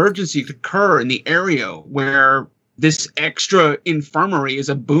 Medical emergency could occur in the area where this extra infirmary is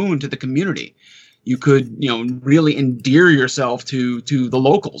a boon to the community. You could, really endear yourself to the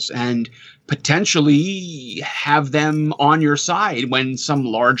locals and potentially have them on your side when some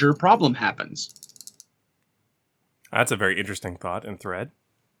larger problem happens. That's a very interesting thought and thread.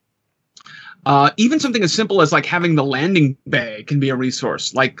 Even something as simple as like having the landing bay can be a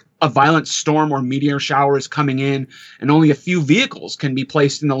resource. Like a violent storm or meteor shower is coming in, and only a few vehicles can be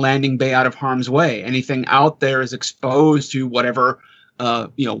placed in the landing bay out of harm's way. Anything out there is exposed to whatever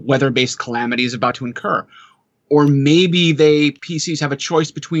weather-based calamity is about to incur. Or maybe PCs have a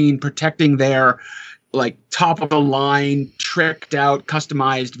choice between protecting their like top-of-the-line, tricked-out,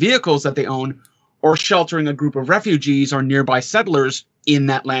 customized vehicles that they own, or sheltering a group of refugees or nearby settlers in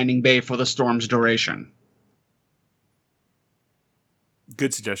that landing bay for the storm's duration.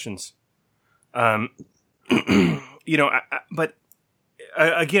 Good suggestions. I think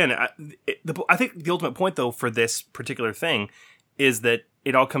the ultimate point, though, for this particular thing is that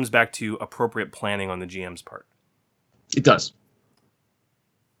it all comes back to appropriate planning on the GM's part. It does.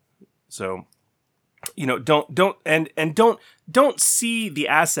 So, don't see the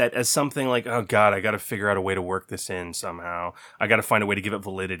asset as something like, oh God, I got to figure out a way to work this in somehow. I got to find a way to give it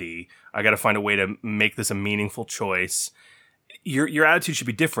validity. I got to find a way to make this a meaningful choice. Your attitude should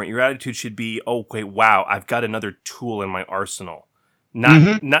be different. Your attitude should be, oh wait, wow, I've got another tool in my arsenal.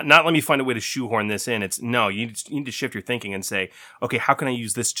 Not let me find a way to shoehorn this in. It's no, you need to shift your thinking and say, okay, how can I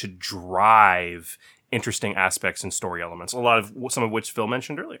use this to drive interesting aspects and story elements? Some of which Phil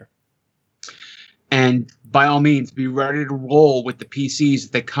mentioned earlier. And by all means, be ready to roll with the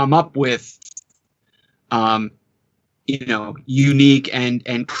PCs that come up with, unique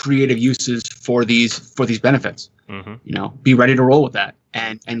and creative uses for these benefits. Mm-hmm. Be ready to roll with that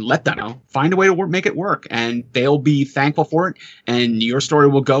and let them know. Find a way to make it work, and they'll be thankful for it. And your story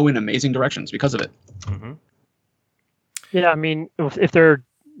will go in amazing directions because of it. Mm-hmm. Yeah, I mean, if they're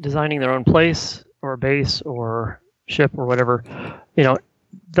designing their own place or base or ship or whatever,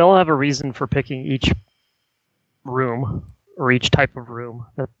 they'll have a reason for picking each room or each type of room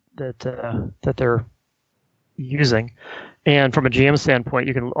that they're using. And from a GM standpoint,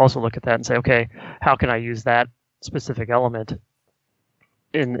 you can also look at that and say, okay, how can I use that specific element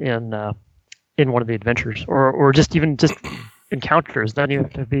in one of the adventures, or just encounters? Doesn't even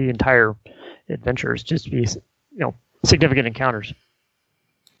have to be entire adventures, just be significant encounters.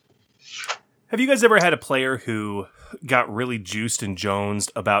 Have you guys ever had a player who got really juiced and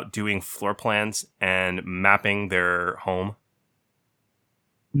jonesed about doing floor plans and mapping their home?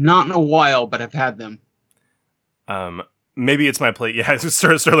 Not in a while, but I've had them. Maybe it's my play. Yeah,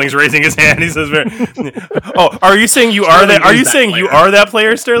 Sterling's raising his hand. He says, "Oh, are you saying you are that? Are you saying you are that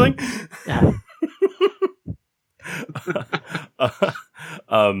player, Sterling?"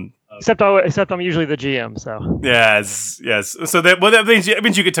 Except I'm usually the GM, so yes. So that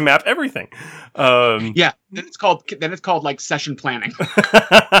means you get to map everything. Yeah, then it's called like session planning.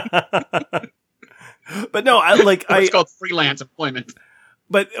 But no, it's called freelance employment.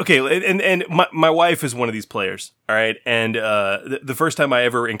 But okay, and my wife is one of these players, all right. And the first time I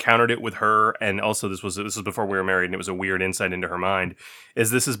ever encountered it with her, and also this was before we were married, and it was a weird insight into her mind.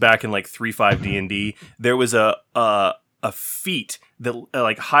 This is back in like 3.5 D&D. There was a feat that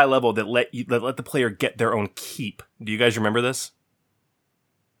like high level that let the player get their own keep. Do you guys remember this?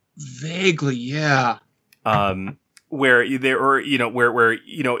 Vaguely, yeah. Where there were, where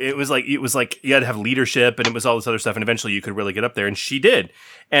it was like you had to have leadership, and it was all this other stuff, and eventually you could really get up there, and she did.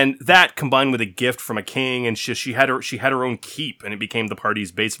 And that combined with a gift from a king, and she had her own keep, and it became the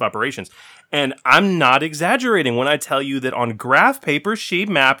party's base of operations. And I'm not exaggerating when I tell you that on graph paper she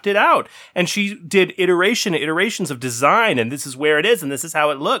mapped it out, and she did iterations of design, and this is where it is, and this is how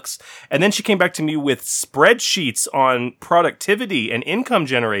it looks. And then she came back to me with spreadsheets on productivity and income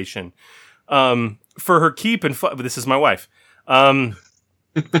generation. For her keep and but this is my wife. But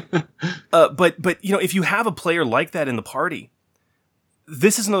if you have a player like that in the party,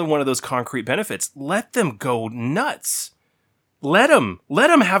 this is another one of those concrete benefits. Let them go nuts. Let them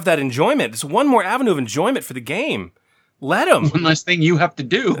have that enjoyment. It's one more avenue of enjoyment for the game. Let them. One less thing you have to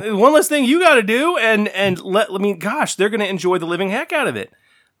do. One less thing you got to do, and gosh, they're going to enjoy the living heck out of it.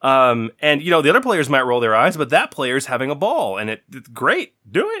 And the other players might roll their eyes, but that player's having a ball, and it's great.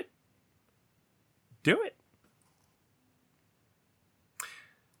 Do it. Do it.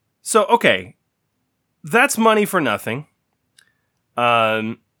 So, okay. That's money for nothing.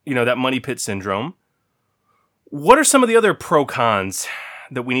 That money pit syndrome. What are some of the other pro cons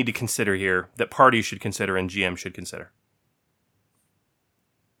that we need to consider here, that parties should consider and GM should consider?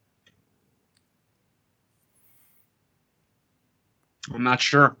 I'm not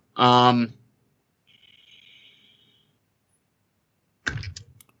sure. Well,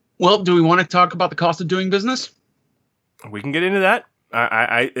 do we want to talk about the cost of doing business? We can get into that.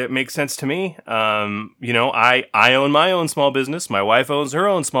 It makes sense to me. I own my own small business. My wife owns her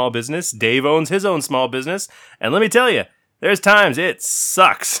own small business. Dave owns his own small business. And let me tell you, there's times it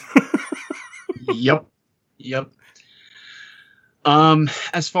sucks. Yep.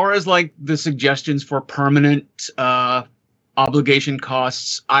 As far as like the suggestions for permanent obligation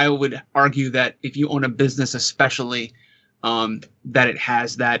costs, I would argue that if you own a business, especially, that it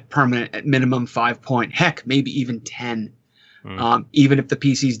has that permanent at minimum 5 point, heck, maybe even 10. Even if the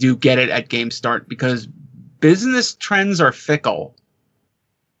PCs do get it at game start, because business trends are fickle.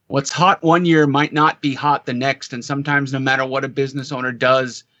 What's hot one year might not be hot the next, and sometimes no matter what a business owner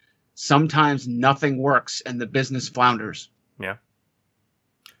does, sometimes nothing works and the business flounders. Yeah.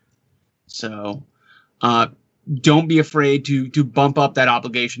 So don't be afraid to bump up that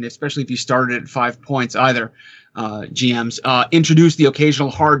obligation, especially if you started at 5 points either. GMs introduce the occasional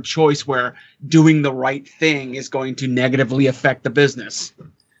hard choice where doing the right thing is going to negatively affect the business.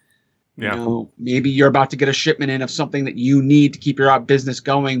 Yeah. You know, maybe you're about to get a shipment in of something that you need to keep your business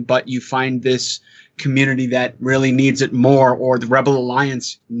going, but you find this community that really needs it more, or the Rebel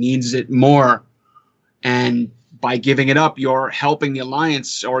Alliance needs it more. And by giving it up, you're helping the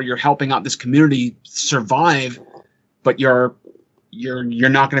Alliance, or you're helping out this community survive, but you're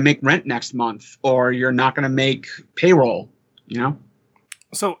not going to make rent next month, or you're not going to make payroll, you know?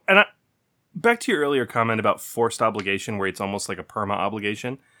 So, back to your earlier comment about forced obligation, where it's almost like a perma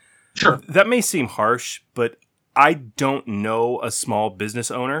obligation. Sure. That may seem harsh, but I don't know a small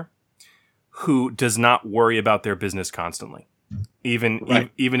business owner who does not worry about their business constantly, even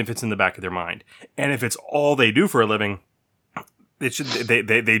if it's in the back of their mind. And if it's all they do for a living,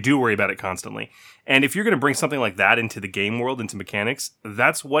 they do worry about it constantly. And if you're going to bring something like that into the game world, into mechanics,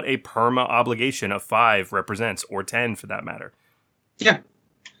 that's what a perma obligation of 5 represents, or 10 for that matter. Yeah.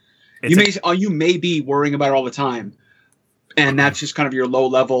 You may be worrying about it all the time, and that's just kind of your low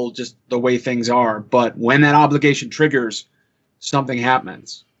level, just the way things are. But when that obligation triggers, something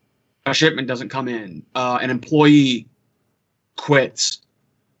happens. A shipment doesn't come in. An employee quits.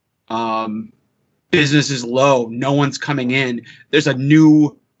 Business is low. No one's coming in. There's a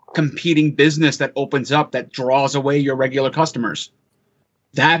new competing business that opens up that draws away your regular customers.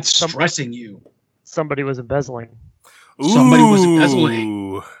 That's stressing you. Somebody was embezzling. Somebody was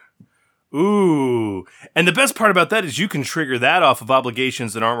embezzling. Ooh. And the best part about that is you can trigger that off of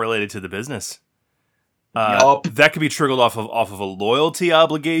obligations that aren't related to the business. That could be triggered off of a loyalty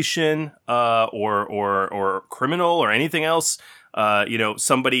obligation, or criminal, or anything else.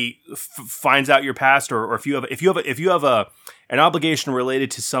 Somebody finds out your past, or if you have an obligation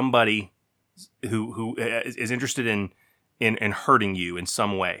related to somebody who is interested in hurting you in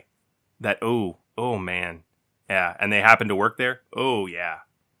some way. That oh man, yeah, and they happen to work there. Oh yeah,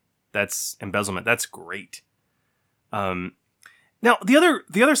 that's embezzlement. That's great. Now the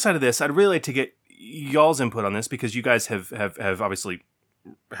other side of this, I'd really like to get y'all's input on this, because you guys have obviously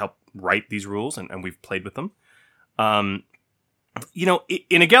helped write these rules, and we've played with them. In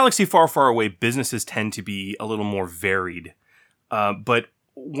a galaxy far, far away, businesses tend to be a little more varied. But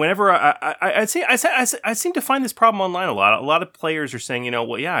whenever I seem to find this problem online a lot. A lot of players are saying,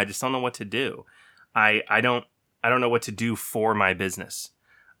 I just don't know what to do. I don't know what to do for my business.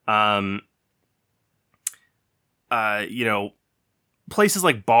 Places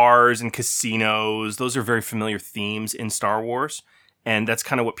like bars and casinos, those are very familiar themes in Star Wars, and that's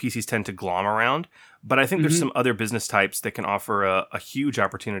kind of what PCs tend to glom around. But I think there's some other business types that can offer a huge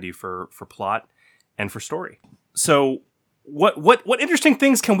opportunity for plot and for story. So what interesting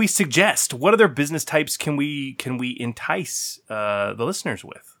things can we suggest? What other business types can we entice the listeners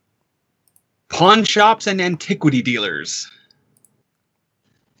with? Pawn shops and antiquity dealers.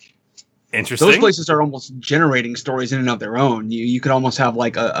 Interesting. Those places are almost generating stories in and of their own. You could almost have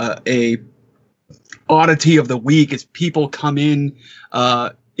like a oddity of the week as people come in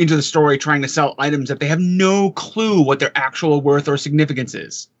into the story trying to sell items that they have no clue what their actual worth or significance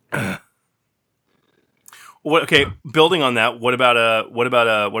is. Okay, building on that, what about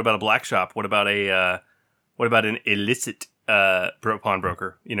a black shop? What about an illicit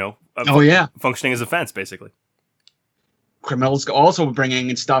pawnbroker? Functioning as a fence, basically. Criminals also bringing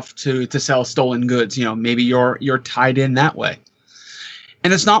in stuff to sell stolen goods. Maybe you're tied in that way.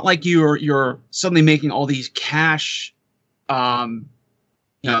 And it's not like you're suddenly making all these cash, all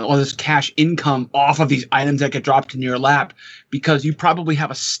this cash income off of these items that get dropped in your lap, because you probably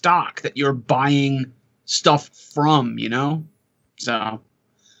have a stock that you're buying stuff from, So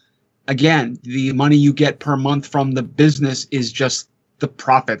again, the money you get per month from the business is just the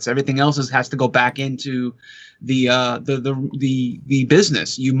profits. Everything else has to go back into the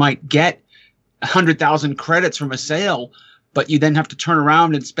business. You might get 100,000 credits from a sale, but you then have to turn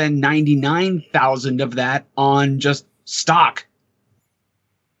around and spend 99,000 of that on just stock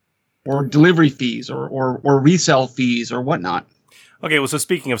or delivery fees or resale fees or whatnot. Okay, well, so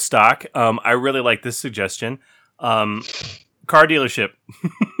speaking of stock, I really like this suggestion. Car dealership.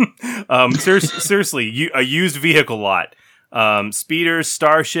 Seriously, a used vehicle lot. Speeders,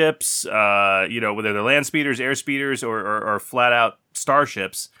 starships, whether they're land speeders, air speeders, or flat out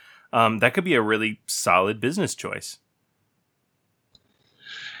starships. That could be a really solid business choice.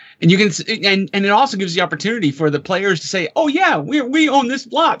 And you can, and it also gives the opportunity for the players to say, "Oh yeah, we own this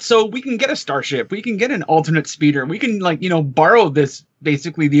lot, so we can get a starship, we can get an alternate speeder, we can borrow this,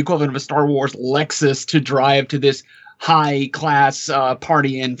 basically the equivalent of a Star Wars Lexus, to drive to this high class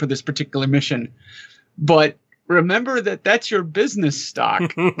party in for this particular mission." But remember that's your business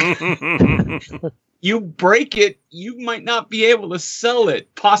stock. You break it, you might not be able to sell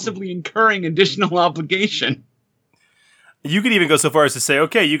it, possibly incurring additional obligation. You could even go so far as to say,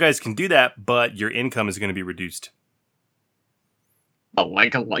 okay, you guys can do that, but your income is going to be reduced.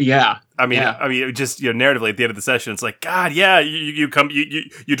 Yeah. I mean, just narratively at the end of the session, it's like, God, yeah, you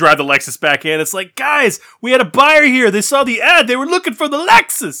drive the Lexus back in. It's like, guys, we had a buyer here. They saw the ad. They were looking for the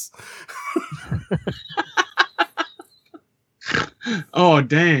Lexus. Oh,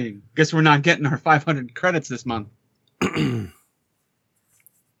 dang. Guess we're not getting our 500 credits this month.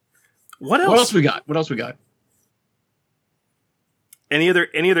 What else? What else we got? Any other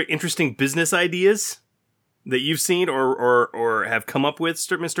interesting business ideas that you've seen or have come up with,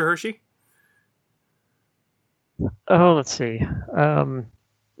 Mr. Hershey? Oh, let's see.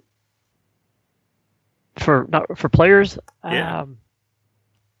 For players, yeah.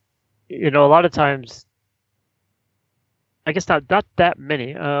 A lot of times, I guess not that many.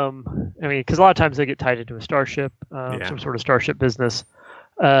 Because a lot of times they get tied into a starship, some sort of starship business.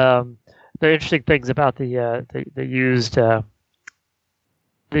 The interesting things about the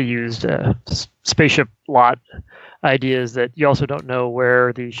used spaceship lot ideas that you also don't know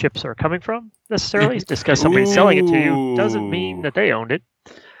where the ships are coming from necessarily. Just because somebody's selling it to you doesn't mean that they owned it.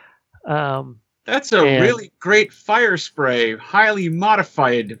 That's a really great fire spray, highly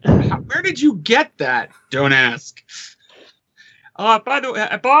modified. Where did you get that? Don't ask. By the way,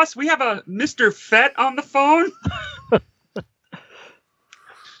 boss, we have a Mr. Fett on the phone.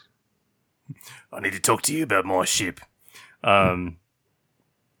 I need to talk to you about my ship.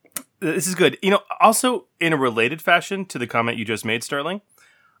 This is good. Also in a related fashion to the comment you just made, Sterling.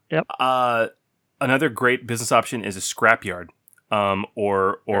 Yep. Another great business option is a scrapyard,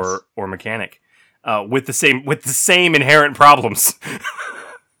 or mechanic, with the same inherent problems.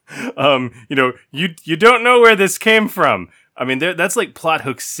 You don't know where this came from. I mean, that's like Plot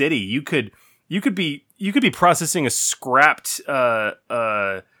Hook City. You could be processing a scrapped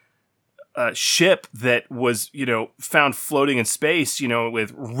ship that was, found floating in space,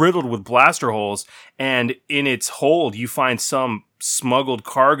 riddled with blaster holes, and in its hold you find some smuggled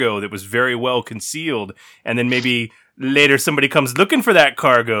cargo that was very well concealed, and then maybe later somebody comes looking for that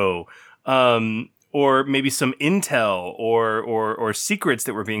cargo, or maybe some intel or secrets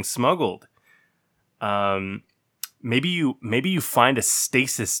that were being smuggled. Maybe you find a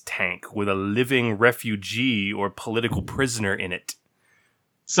stasis tank with a living refugee or political prisoner in it.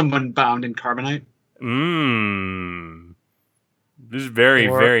 Someone bound in carbonite. These are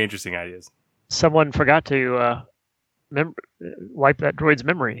very interesting ideas. Someone forgot to wipe that droid's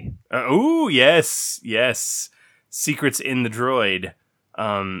memory. Yes. Secrets in the droid.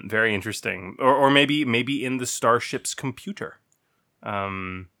 Very interesting. Or maybe in the starship's computer.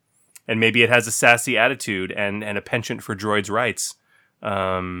 And maybe it has a sassy attitude and a penchant for droids' rights.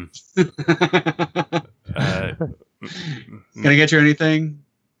 Can I get you anything?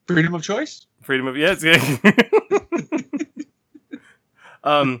 Freedom of choice? Yes.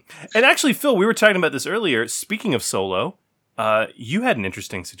 And actually, Phil, we were talking about this earlier. Speaking of Solo, you had an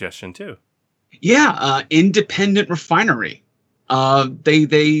interesting suggestion too. Yeah, independent refinery. They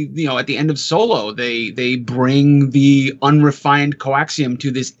at the end of Solo, they bring the unrefined coaxium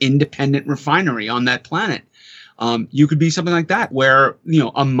to this independent refinery on that planet. You could be something like that, where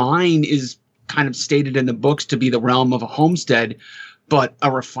a mine is kind of stated in the books to be the realm of a homestead, but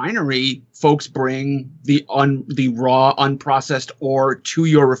a refinery, folks bring the raw, unprocessed ore to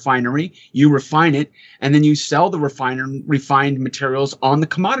your refinery. You refine it, and then you sell the refined materials on the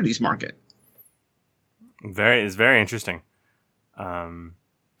commodities market. It's very interesting.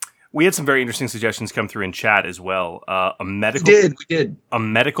 We had some very interesting suggestions come through in chat as well. We did. A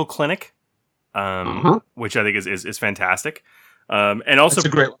medical clinic, which I think is fantastic. And also, That's a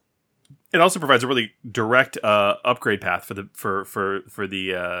great one. it also provides a really direct upgrade path for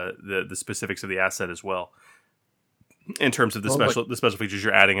the specifics of the asset as well, in terms of the special features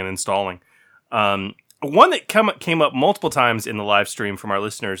you're adding and installing. One that came up multiple times in the live stream from our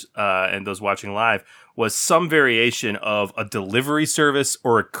listeners and those watching live was some variation of a delivery service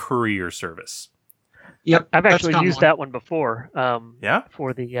or a courier service. Yep, I've actually used that one before.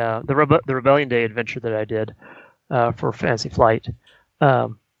 For the Rebellion Day adventure that I did for Fantasy Flight.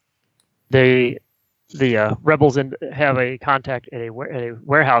 The rebels have a contact at a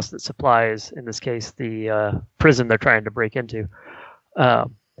warehouse that supplies, in this case, the prison they're trying to break into,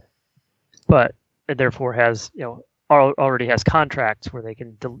 but it therefore has already has contracts where they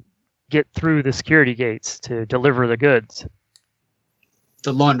can get through the security gates to deliver the goods.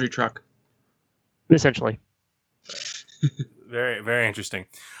 The laundry truck, essentially. Very, very interesting.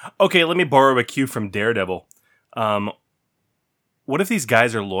 Okay, let me borrow a cue from Daredevil. What if these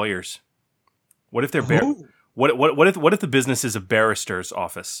guys are lawyers? What if they're what if the business is a barrister's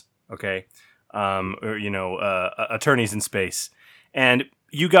office? Okay, or attorneys in space, and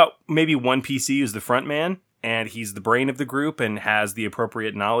you got maybe one PC who's the front man, and he's the brain of the group and has the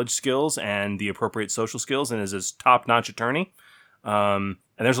appropriate knowledge skills and the appropriate social skills and is a top-notch attorney. And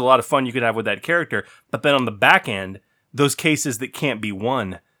there's a lot of fun you could have with that character. But then on the back end, those cases that can't be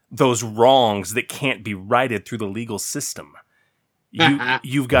won, those wrongs that can't be righted through the legal system.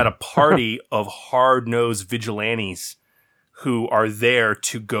 You've got a party of hard-nosed vigilantes who are there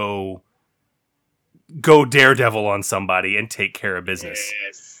to go Daredevil on somebody and take care of business.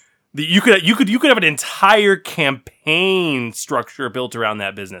 Yes. You could have an entire campaign structure built around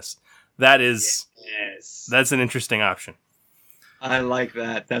that business. That's an interesting option. I like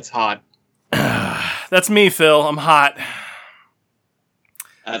that. That's hot. That's me, Phil. I'm hot.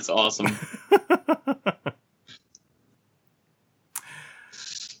 That's awesome.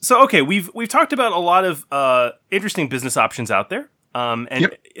 So, okay, we've talked about a lot of interesting business options out there.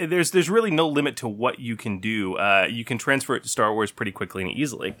 And there's really no limit to what you can do. You can transfer it to Star Wars pretty quickly and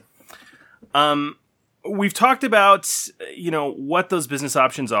easily. We've talked about, what those business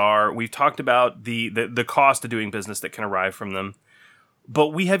options are. We've talked about the cost of doing business that can arrive from them. But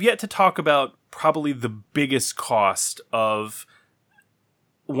we have yet to talk about probably the biggest cost of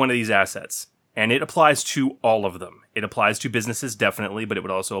one of these assets. And it applies to all of them. It applies to businesses, definitely, but it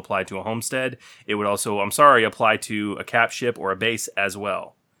would also apply to a homestead. It would also, apply to a cap ship or a base as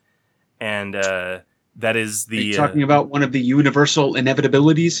well. And that is the... Are you talking about one of the universal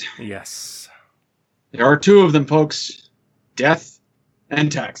inevitabilities? Yes. There are two of them, folks. Death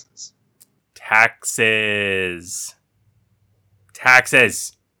and taxes. Taxes.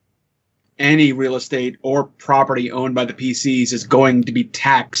 Any real estate or property owned by the PCs is going to be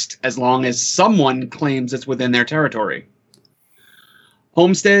taxed as long as someone claims it's within their territory.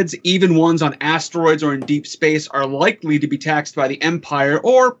 Homesteads, even ones on asteroids or in deep space, are likely to be taxed by the Empire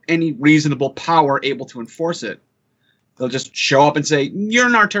or any reasonable power able to enforce it. They'll just show up and say, "You're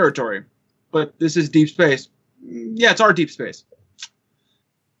in our territory, but this is deep space." "Yeah, it's our deep space."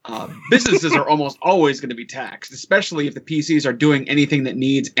 Businesses are almost always going to be taxed, especially if the PCs are doing anything that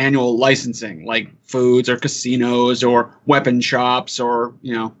needs annual licensing, like foods or casinos or weapon shops or,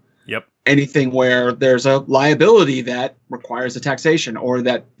 anything where there's a liability that requires a taxation or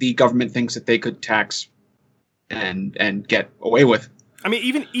that the government thinks that they could tax and get away with. I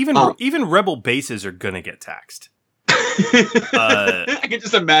mean, even rebel bases are going to get taxed. I can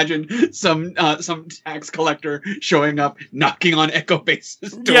just imagine some tax collector showing up, knocking on Echo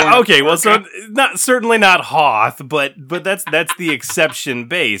Base's door. Yeah, okay. Well, so certainly not Hoth, but that's the exception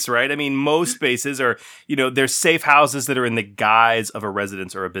base, right? I mean, most bases are, they're safe houses that are in the guise of a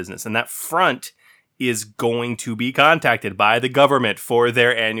residence or a business, and that front is going to be contacted by the government for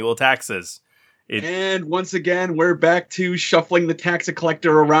their annual taxes. And once again, we're back to shuffling the tax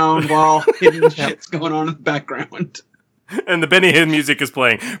collector around while hidden shit's going on in the background. And the Benny Hinn music is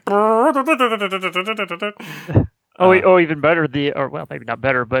playing. Even better, maybe not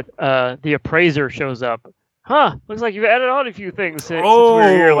better, but the appraiser shows up. Huh, looks like you've added on a few things since we were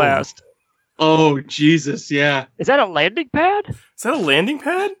here last. Oh, Jesus, yeah. Is that a landing pad? Is that a landing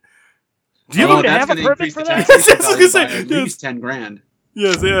pad? Do you even have a permit for that? At least $10,000.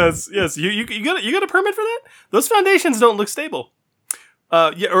 Yes. You got a permit for that? Those foundations don't look stable.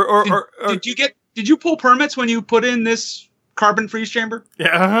 Did you pull permits when you put in this carbon freeze chamber?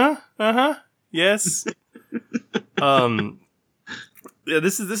 Yeah. Yes.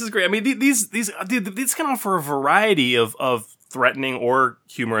 This is great. I mean, these can offer a variety of threatening or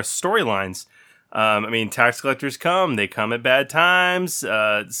humorous storylines. Tax collectors come. They come at bad times.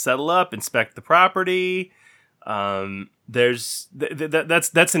 Settle up, inspect the property. That's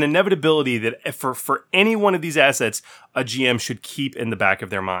an inevitability that for any one of these assets, a GM should keep in the back of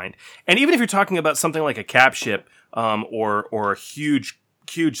their mind. And even if you're talking about something like a cap ship, or a huge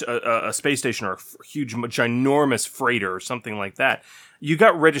a space station, or a huge ginormous freighter or something like that, you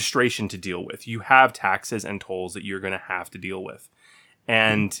got registration to deal with. You have taxes and tolls that you're going to have to deal with.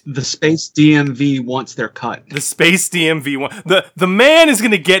 And the space DMV wants their cut. The space DMV the man is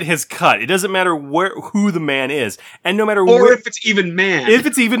going to get his cut. It doesn't matter who the man is, and no matter if it's even man. If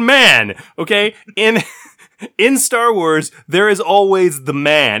it's even man, okay? In Star Wars, there is always the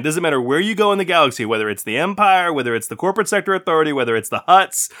man. Doesn't matter where you go in the galaxy, whether it's the Empire, whether it's the Corporate Sector Authority, whether it's the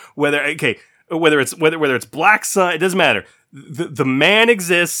Hutts, whether it's Black Sun, it doesn't matter. The man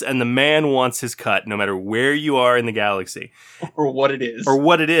exists, and the man wants his cut, no matter where you are in the galaxy. Or what it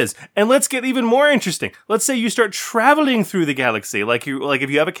is. And let's get even more interesting. Let's say you start traveling through the galaxy, like if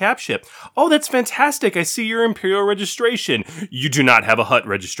you have a cap ship. Oh, that's fantastic. I see your Imperial registration. You do not have a Hutt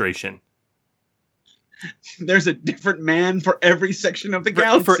registration. There's a different man for every section of the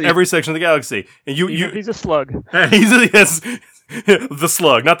galaxy. For every section of the galaxy. And he's a slug. Yes. The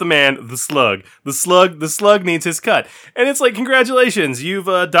slug, not the man, the slug. The slug needs his cut. And it's like, congratulations, you've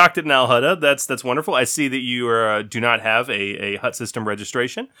docked at Nal Hutta. That's wonderful. I see that you do not have a Hutt system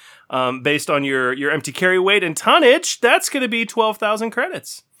registration. Based on your empty carry weight and tonnage, that's going to be 12,000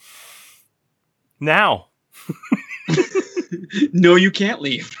 credits. Now. No, you can't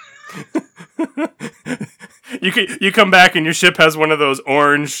leave. You come back and your ship has one of those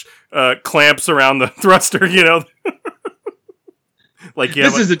orange clamps around the thruster, you know. Like,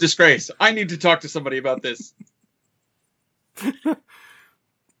 this is a disgrace. I need to talk to somebody about this.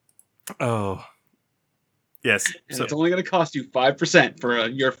 Oh, yes. And it's only going to cost you 5% for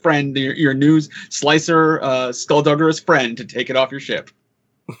your friend, your news slicer, skullduggerous friend, to take it off your ship.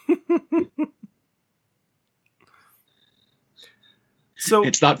 So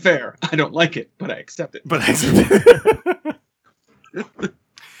it's not fair. I don't like it, but I accept it.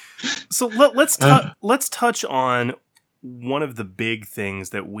 So let's touch on one of the big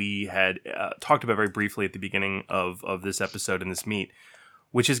things that we had talked about very briefly at the beginning of this episode and this meet,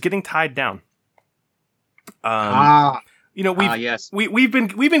 which is getting tied down. You know, we've been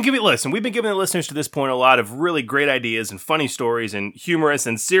giving the listeners to this point a lot of really great ideas and funny stories and humorous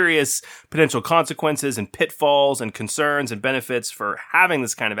and serious potential consequences and pitfalls and concerns and benefits for having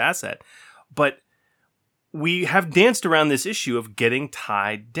this kind of asset. But we have danced around this issue of getting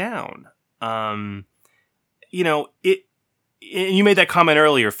tied down. You know, and you made that comment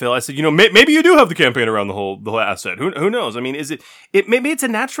earlier, Phil. I said, you know, maybe you do have the campaign around the whole asset. Who knows? I mean, maybe it's a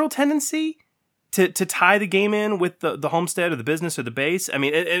natural tendency to tie the game in with the homestead or the business or the base. I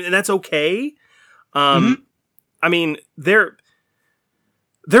mean, and that's okay. I mean, there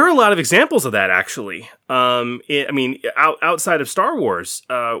are a lot of examples of that, actually. Outside of Star Wars,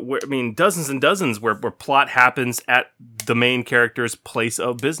 dozens and dozens where plot happens at the main character's place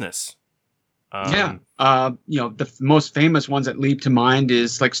of business. The most famous ones that leap to mind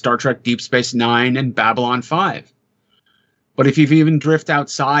is like Star Trek Deep Space Nine and Babylon 5. But if you even drift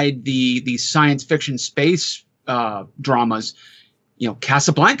outside the science fiction space dramas, you know,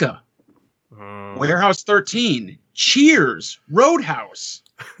 Casablanca, Warehouse 13, Cheers, Roadhouse,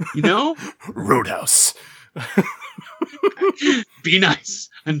 you know? Roadhouse. Be nice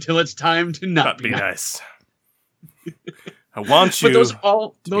until it's time to not be nice. I want you. But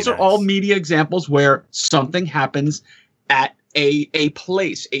those are all media examples where something happens at a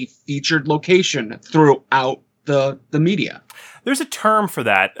place, a featured location throughout the media. There's a term for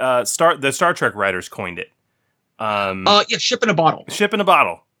that. The Star Trek writers coined it. Ship in a bottle. Ship in a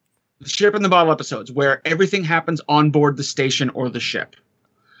bottle. Ship in the bottle episodes where everything happens on board the station or the ship.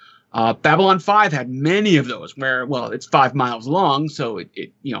 Babylon 5 had many of those where, well, it's 5 miles long, so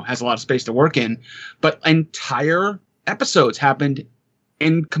it has a lot of space to work in, but entire episodes happened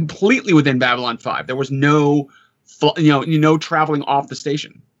in completely within Babylon 5. There was no traveling off the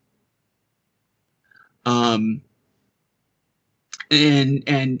station. And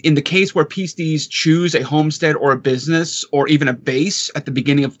in the case where PCs choose a homestead or a business or even a base at the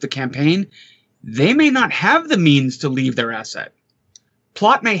beginning of the campaign, they may not have the means to leave their asset.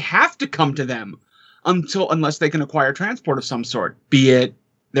 Plot may have to come to them unless they can acquire transport of some sort, be it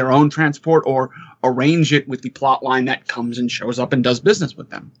their own transport or arrange it with the plot line that comes and shows up and does business with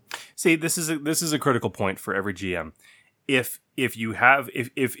them. See, this is a critical point for every GM. If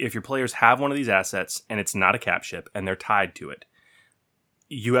your players have one of these assets and it's not a cap ship and they're tied to it,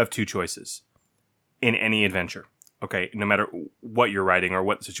 you have two choices in any adventure. Okay, no matter what you're writing or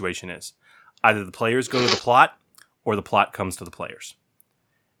what the situation is. Either the players go to the plot or the plot comes to the players.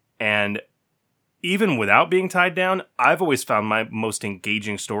 And even without being tied down, I've always found my most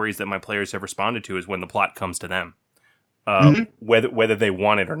engaging stories that my players have responded to is when the plot comes to them, whether they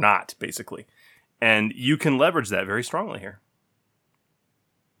want it or not, basically. And you can leverage that very strongly here.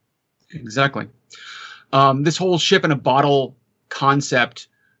 Exactly. This whole ship in a bottle concept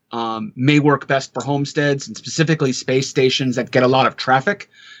may work best for homesteads and specifically space stations that get a lot of traffic.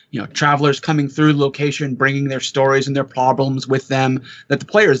 Travelers coming through the location, bringing their stories and their problems with them that the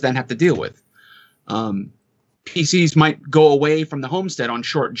players then have to deal with. PCs might go away from the homestead on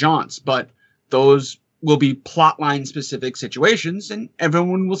short jaunts, but those will be plotline specific situations, and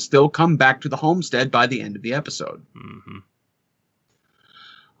everyone will still come back to the homestead by the end of the episode.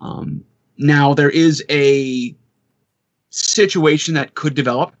 Now, there is a situation that could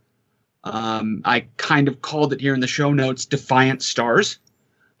develop. I kind of called it here in the show notes Defiant Stars.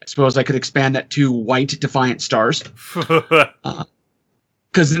 I suppose I could expand that to White Defiant Stars.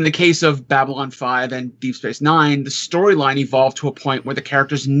 Because in the case of Babylon 5 and Deep Space Nine, the storyline evolved to a point where the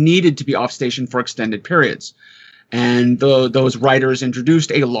characters needed to be off station for extended periods. And those writers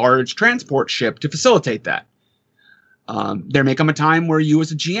introduced a large transport ship to facilitate that. There may come a time where you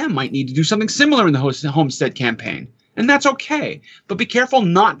as a GM might need to do something similar in the Homestead campaign. And that's okay. But be careful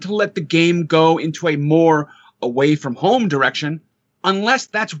not to let the game go into a more away from home direction unless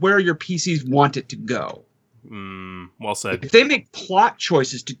that's where your PCs want it to go. Well said. If they make plot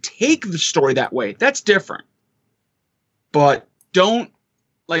choices to take the story that way, that's different. But don't,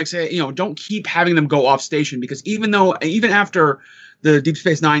 don't keep having them go off station, because even after the Deep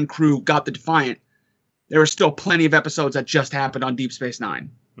Space Nine crew got the Defiant, there were still plenty of episodes that just happened on Deep Space Nine.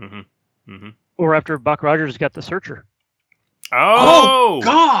 Or after Buck Rogers got the Searcher. Oh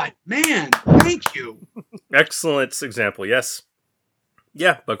God, man! Thank you. Excellent example. Yes.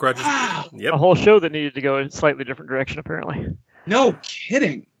 Yeah, Buck Rogers. Wow. Yep. A whole show that needed to go in a slightly different direction, apparently. No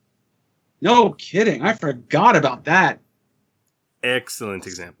kidding. I forgot about that. Excellent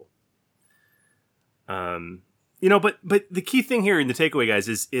example. But the key thing here in the takeaway, guys,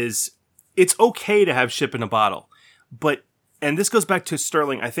 is it's okay to have ship in a bottle, and this goes back to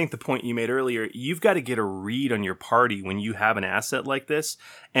Sterling, I think the point you made earlier, you've got to get a read on your party when you have an asset like this.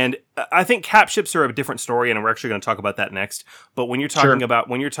 And I think cap ships are a different story, and we're actually going to talk about that next. But when you're talking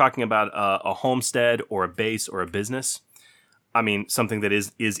about a homestead or a base or a business, I mean something that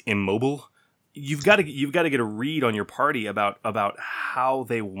is immobile, you've got to get a read on your party about how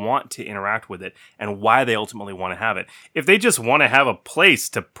they want to interact with it and why they ultimately want to have it. If they just want to have a place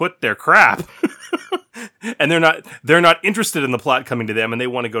to put their crap and they're not interested in the plot coming to them and they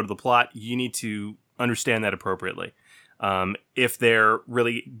want to go to the plot, you need to understand that appropriately. If they're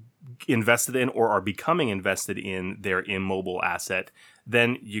really invested in or are becoming invested in their immobile asset,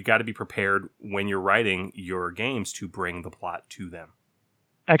 then you got to be prepared when you're writing your games to bring the plot to them.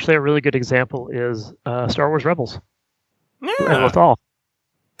 Actually, a really good example is Star Wars Rebels. Yeah. And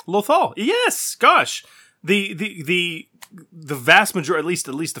Lothal. Yes. Gosh, the vast majority,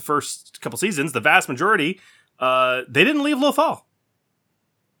 at least the first couple seasons, the vast majority, they didn't leave Lothal,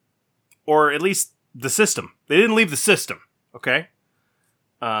 or at least the system. They didn't leave the system. Okay.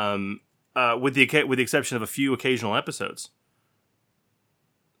 With the exception of a few occasional episodes.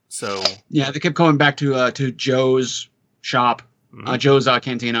 So yeah, they kept going back to Joe's shop. Joe's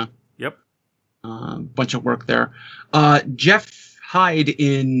Cantina. Yep. Bunch of work there. Jeff Hyde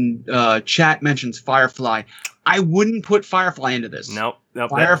in chat mentions Firefly. I wouldn't put Firefly into this. Nope.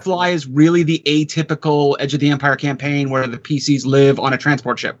 Firefly is really the atypical Edge of the Empire campaign where the PCs live on a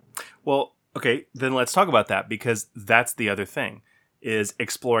transport ship. Well, okay, then let's talk about that, because that's the other thing, is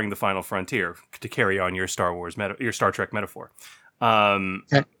exploring the final frontier, to carry on your Star Trek metaphor.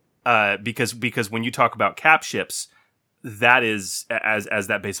 Okay. Because when you talk about cap ships, that is, as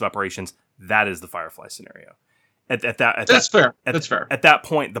that base of operations, that is the Firefly scenario. That's fair. That's fair. At that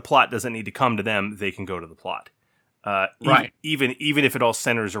point, the plot doesn't need to come to them; they can go to the plot. Right. Even if it all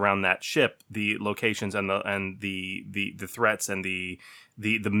centers around that ship, the locations and the threats and the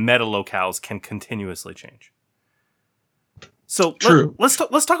meta locales can continuously change. So true. Let's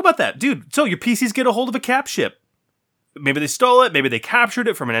talk about that, dude. So your PCs get a hold of a cap ship. Maybe they stole it. Maybe they captured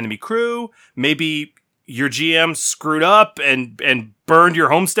it from an enemy crew. Maybe your GM screwed up and burned your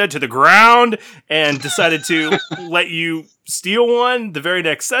homestead to the ground and decided to let you steal one the very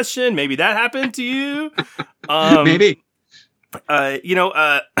next session. Maybe that happened to you. Maybe.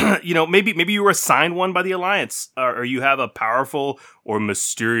 Maybe you were assigned one by the Alliance, or you have a powerful or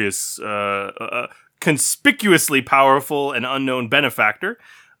mysterious, conspicuously powerful and unknown benefactor.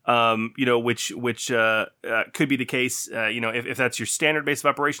 Which could be the case, if that's your standard base of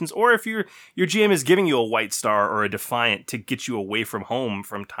operations, or if your GM is giving you a White Star or a Defiant to get you away from home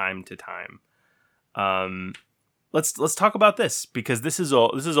from time to time. Let's talk about this, because this is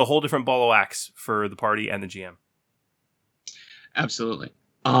a whole different ball of wax for the party and the GM. Absolutely.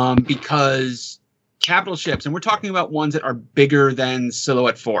 Because capital ships, and we're talking about ones that are bigger than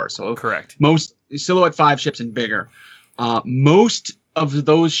Silhouette 4. So correct. Most Silhouette 5 ships and bigger. Most of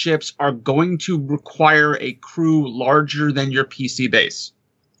those ships are going to require a crew larger than your PC base.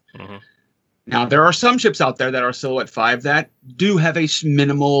 Mm-hmm. Now, there are some ships out there that are Silhouette 5 that do have a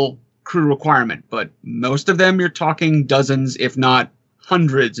minimal crew requirement, but most of them you're talking dozens, if not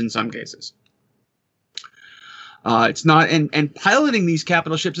hundreds in some cases. It's not, and piloting these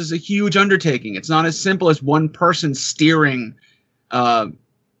capital ships is a huge undertaking. It's not as simple as one person steering.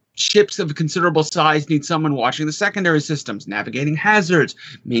 Ships of considerable size need someone watching the secondary systems, navigating hazards,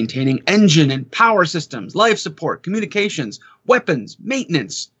 maintaining engine and power systems, life support, communications, weapons,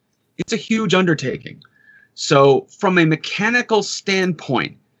 maintenance. It's a huge undertaking. So from a mechanical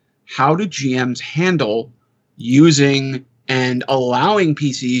standpoint, how do GMs handle using and allowing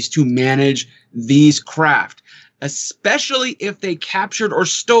PCs to manage these craft, especially if they captured or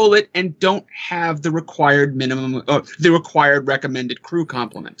stole it and don't have the required minimum, the required recommended crew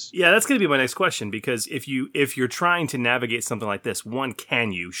complements? Yeah, that's going to be my next question, because if you're trying to navigate something like this,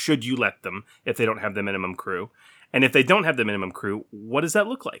 should you let them if they don't have the minimum crew? And if they don't have the minimum crew, what does that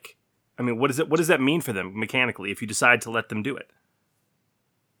look like? I mean, what does that mean for them mechanically if you decide to let them do it?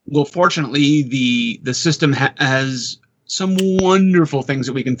 Well, fortunately, the system has some wonderful things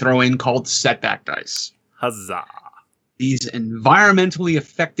that we can throw in called setback dice. Huzzah. These environmentally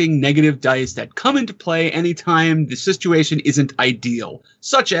affecting negative dice that come into play anytime the situation isn't ideal,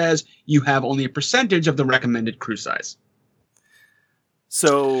 such as you have only a percentage of the recommended crew size.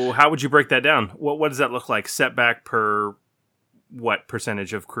 So how would you break that down? What does that look like? Setback per what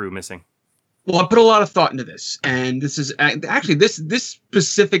percentage of crew missing? Well, I put a lot of thought into this, and this is actually this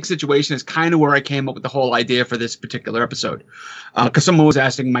specific situation is kind of where I came up with the whole idea for this particular episode. Because someone was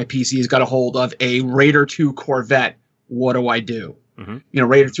asking, my PC has got a hold of a Raider 2 Corvette. What do I do? Mm-hmm. You know,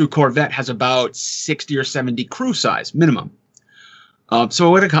 Raider 2 Corvette has about 60 or 70 crew size minimum.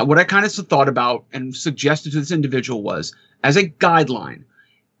 So what I kind of thought about and suggested to this individual was, as a guideline,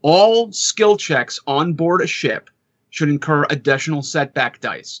 all skill checks on board a ship should incur additional setback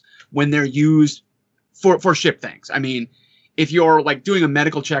dice when they're used for ship things. I mean, if you're like doing a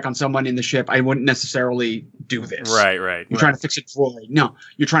medical check on someone in the ship, I wouldn't necessarily do this. Right. You're trying to fix a droid. No.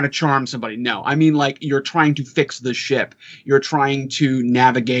 You're trying to charm somebody. No. I mean, like, you're trying to fix the ship. You're trying to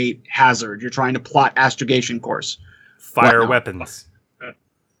navigate hazard. You're trying to plot astrogation course. Fire weapons.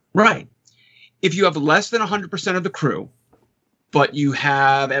 Right. If you have less than 100% of the crew, but you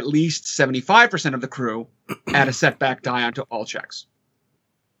have at least 75% of the crew, add a setback die onto all checks.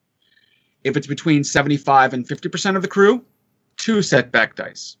 If it's between 75 and 50% of the crew, 2 setback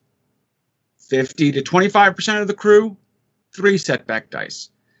dice. 50 to 25% of the crew, 3 setback dice.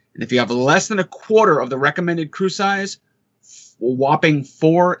 And if you have less than a quarter of the recommended crew size, a whopping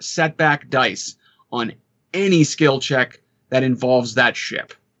 4 setback dice on any skill check that involves that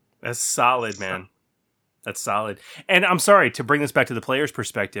ship. That's solid, man. That's solid. And I'm sorry, to bring this back to the player's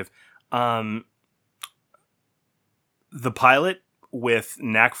perspective, the pilot with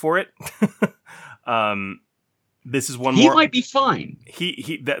knack for it, this is one more. He might be fine.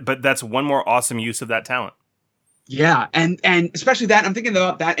 But that's one more awesome use of that talent. Yeah, and especially that, I'm thinking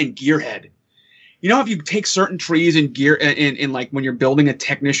about that and gearhead. You know, if you take certain trees and gear in like when you're building a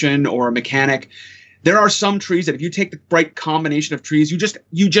technician or a mechanic, there are some trees that if you take the right combination of trees,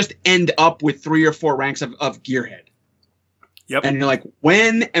 you just end up with 3 or 4 ranks of gearhead. Yep. And you're like,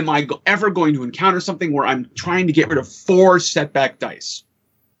 when am I ever going to encounter something where I'm trying to get rid of 4 setback dice?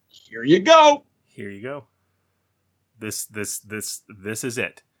 Here you go. Here you go. This is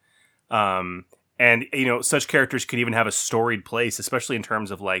it. And you know, such characters could even have a storied place, especially in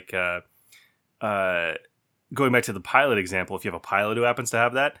terms of like going back to the pilot example. If you have a pilot who happens to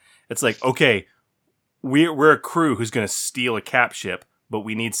have that, it's like, okay, we're a crew who's going to steal a cap ship, but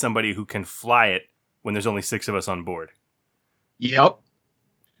we need somebody who can fly it when there's only 6 of us on board. Yep.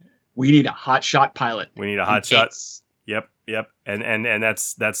 We need a hot shot pilot. We need a hot shot. Yep. And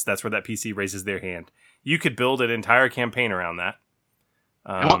that's where that PC raises their hand. You could build an entire campaign around that.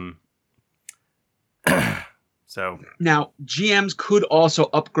 So now GMs could also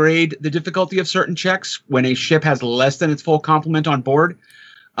upgrade the difficulty of certain checks when a ship has less than its full complement on board,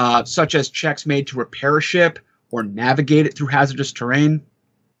 such as checks made to repair a ship or navigate it through hazardous terrain.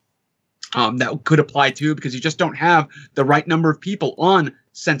 That could apply too, because you just don't have the right number of people on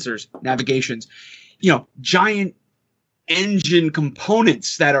sensors, navigations, you know, giant engine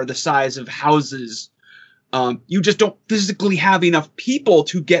components that are the size of houses, You just don't physically have enough people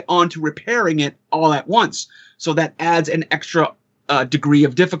to get on to repairing it all at once. So that adds an extra degree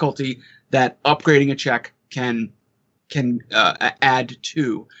of difficulty that upgrading a check can add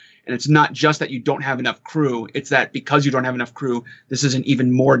to. And it's not just that you don't have enough crew. It's that because you don't have enough crew, this is an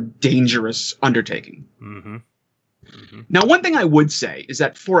even more dangerous undertaking. Mm-hmm. Mm-hmm. Now, one thing I would say is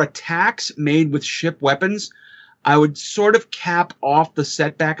that for attacks made with ship weapons, I would sort of cap off the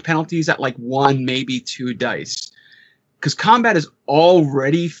setback penalties at like 1, maybe 2 dice. Because combat is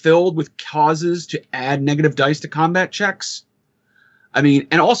already filled with causes to add negative dice to combat checks. I mean,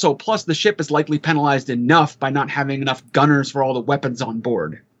 and also, plus the ship is likely penalized enough by not having enough gunners for all the weapons on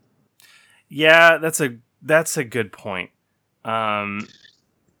board. Yeah, that's a good point. By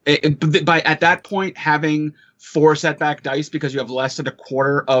at that point, having 4 setback dice because you have less than a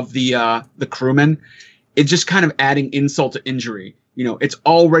quarter of the crewmen, it's just kind of adding insult to injury. You know, it's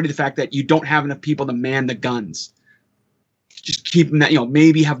already the fact that you don't have enough people to man the guns. Just keep them that,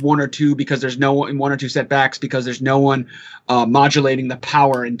 maybe have 1 or 2 because there's no 1 or 2 setbacks because there's no one modulating the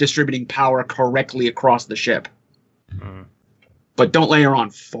power and distributing power correctly across the ship. Mm. But don't layer on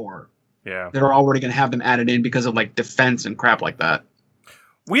 4. Yeah. They're already going to have them added in because of like defense and crap like that.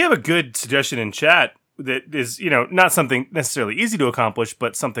 We have a good suggestion in chat that is, not something necessarily easy to accomplish,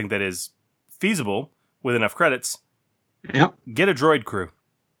 but something that is feasible with enough credits. Yep. Get a droid crew.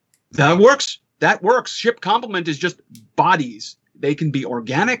 That works. That works. Ship complement is just bodies. They can be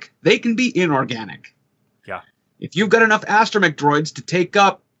organic. They can be inorganic. Yeah. If you've got enough astromech droids to take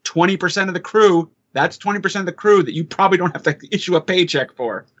up 20% of the crew, that's 20% of the crew that you probably don't have to issue a paycheck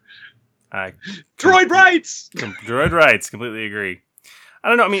for. Droid rights! Droid rights. Completely agree. I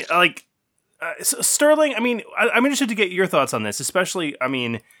don't know. I mean, Sterling, I'm interested to get your thoughts on this, especially,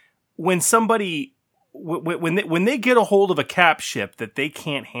 when somebody, when they get a hold of a cap ship that they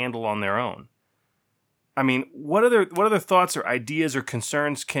can't handle on their own. I mean, what other thoughts or ideas or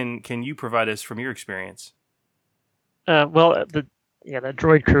concerns can you provide us from your experience? That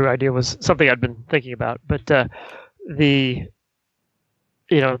droid crew idea was something I'd been thinking about, but the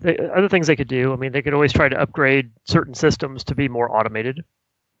other things they could do. I mean, they could always try to upgrade certain systems to be more automated.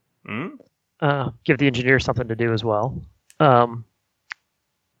 Give the engineers something to do as well.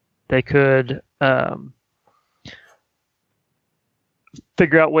 They could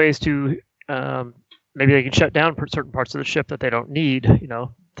figure out ways to maybe they can shut down certain parts of the ship that they don't need.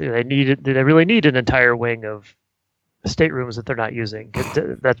 Do they really need an entire wing of staterooms that they're not using?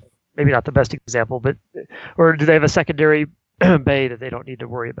 That's maybe not the best example, or do they have a secondary bay that they don't need to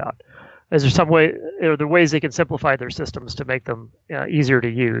worry about? Is there some way? Are there ways they can simplify their systems to make them easier to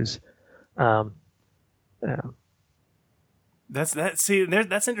use? That's an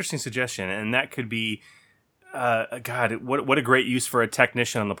interesting suggestion, and that could be, God, what a great use for a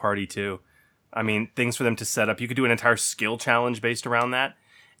technician on the party too. I mean, things for them to set up. You could do an entire skill challenge based around that,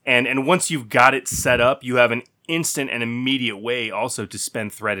 and once you've got it set up, you have an instant and immediate way also to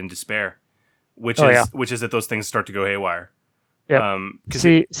spend threat and despair, which is that those things start to go haywire. Yeah.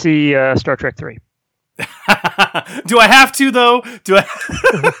 See Star Trek 3. Do I have to though? Do I?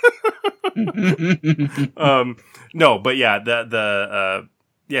 No, but yeah,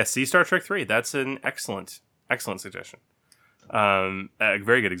 see Star Trek 3. That's an excellent suggestion. A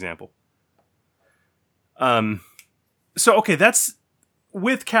very good example. So okay, that's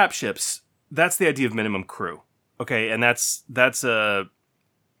with cap ships. That's the idea of minimum crew. Okay, and that's one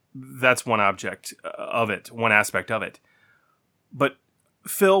object of it, one aspect of it. But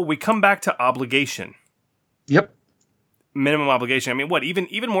Phil, we come back to obligation. Yep. Minimum obligation. I mean, what,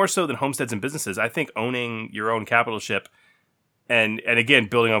 even more so than homesteads and businesses, I think owning your own capital ship and again,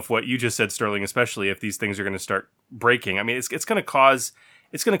 building off what you just said, Sterling, especially if these things are going to start breaking. I mean, it's going to cause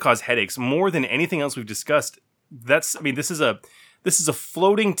headaches more than anything else we've discussed. This is a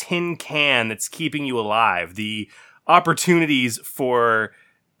floating tin can that's keeping you alive. The opportunities for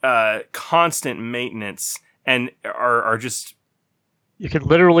constant maintenance and are just. You could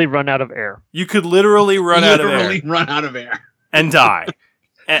literally run out of air. Run out of air and die.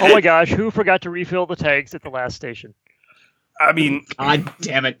 Oh my gosh! Who forgot to refill the tanks at the last station? I mean, God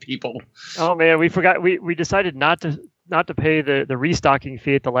damn it, people! Oh man, we forgot. We decided not to pay the restocking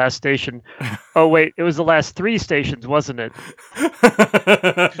fee at the last station. Oh wait, it was the last 3 stations, wasn't it?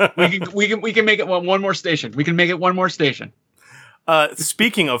 we can make it one more station. We can make it one more station.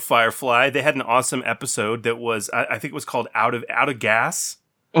 Speaking of Firefly, they had an awesome episode that was, I think it was called Out of Gas.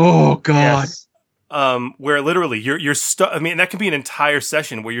 Oh God. Yes. Where literally you're stuck. I mean, that could be an entire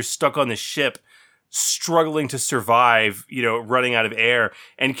session where you're stuck on the ship struggling to survive, running out of air.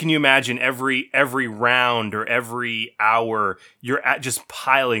 And can you imagine every round or every hour you're just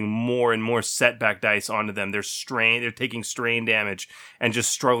piling more and more setback dice onto them. They're taking strain damage and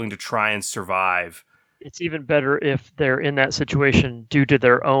just struggling to try and survive. It's even better if they're in that situation due to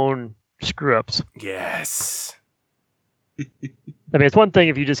their own screw-ups. Yes. I mean, it's one thing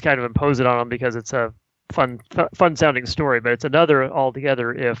if you just kind of impose it on them because it's a fun sounding story, but it's another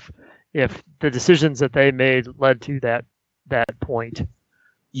altogether if the decisions that they made led to that point.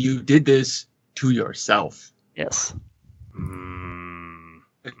 You did this to yourself. Yes.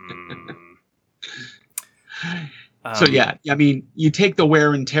 So yeah, I mean, you take the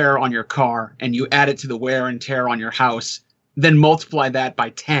wear and tear on your car and you add it to the wear and tear on your house, then multiply that by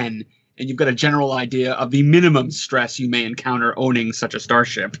 10, and you've got a general idea of the minimum stress you may encounter owning such a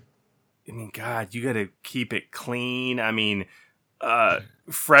starship. I mean, God, you got to keep it clean. I mean,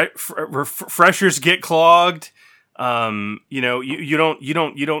 refreshers get clogged. You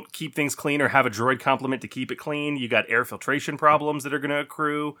don't keep things clean or have a droid complement to keep it clean. You got air filtration problems that are going to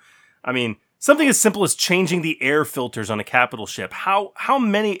accrue. I mean, something as simple as changing the air filters on a capital ship. How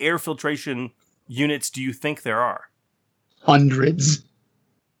many air filtration units do you think there are? Hundreds.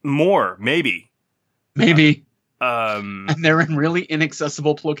 More, maybe. Maybe. And they're in really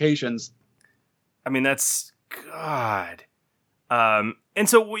inaccessible locations. I mean, that's God. And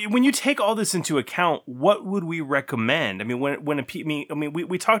so when you take all this into account, what would we recommend? I mean,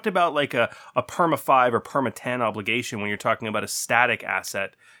 we talked about like a perma 5 or perma 10 obligation when you're talking about a static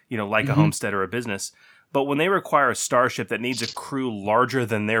asset, like a homestead or a business. But when they require a starship that needs a crew larger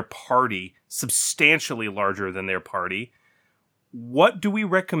than their party, substantially larger than their party, what do we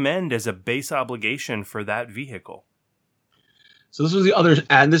recommend as a base obligation for that vehicle? So this was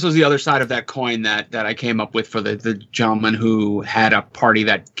the other side of that coin that I came up with for the gentleman who had a party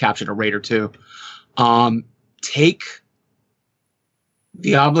that captured a raid or two. Take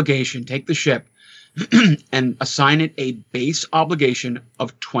the obligation, take the ship, and assign it a base obligation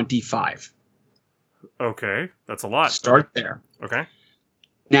of 25. Okay, that's a lot. Start there. Okay.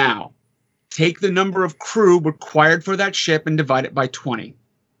 Now, take the number of crew required for that ship and divide it by 20.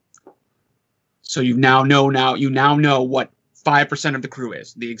 So you now know what 5% of the crew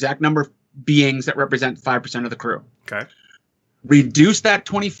is. The exact number of beings that represent 5% of the crew. Okay. Reduce that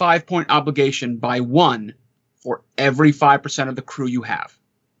 25-point obligation by 1 for every 5% of the crew you have.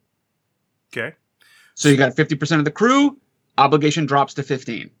 Okay. So you got 50% of the crew, obligation drops to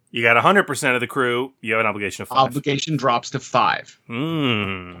 15. You got 100% of the crew, you have an obligation of 5. Obligation drops to 5.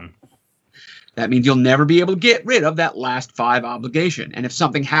 That means you'll never be able to get rid of that last 5 obligation. And if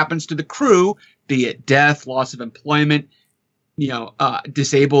something happens to the crew, be it death, loss of employment,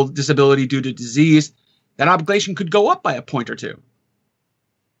 disability due to disease, that obligation could go up by a point or 2.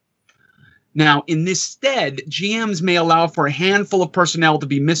 Now, in this stead, GMs may allow for a handful of personnel to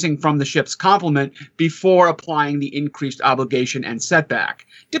be missing from the ship's complement before applying the increased obligation and setback,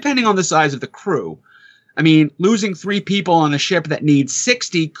 depending on the size of the crew. I mean, losing 3 people on a ship that needs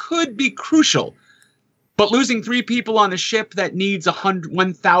 60 could be crucial, but losing 3 people on a ship that needs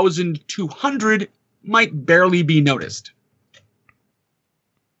 1,200 might barely be noticed.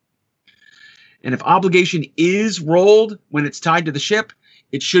 And if obligation is rolled when it's tied to the ship,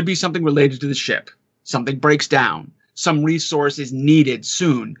 it should be something related to the ship. Something breaks down. Some resource is needed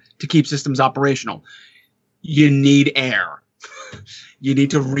soon to keep systems operational. You need air. You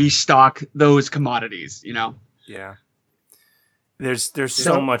need to restock those commodities, Yeah. There's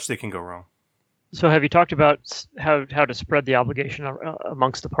so much that can go wrong. So have you talked about how to spread the obligation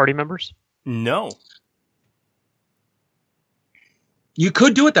amongst the party members? No. You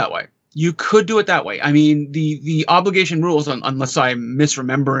could do it that way. I mean, the obligation rules, unless I'm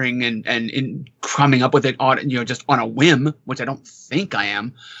misremembering and in coming up with it on just on a whim, which I don't think I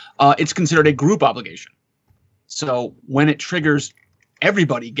am, it's considered a group obligation. So when it triggers,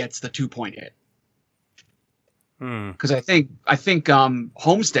 everybody gets the 2-point hit. Because I think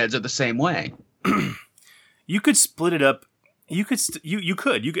homesteads are the same way. You could split it up. You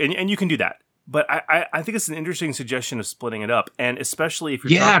can do that. But I think it's an interesting suggestion of splitting it up, and especially if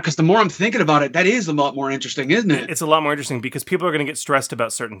you're because the more I'm thinking about it, that is a lot more interesting, isn't it? It's a lot more interesting because people are going to get stressed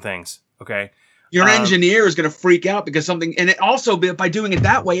about certain things. Okay, your engineer is going to freak out because something, and it also by doing it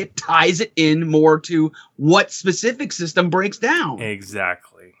that way, it ties it in more to what specific system breaks down.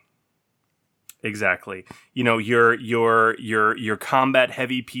 Exactly. Your combat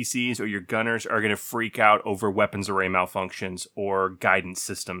heavy PCs or your gunners are going to freak out over weapons array malfunctions or guidance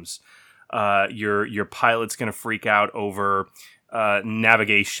systems. Your pilot's going to freak out over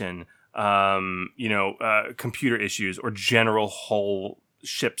navigation, computer issues, or general hull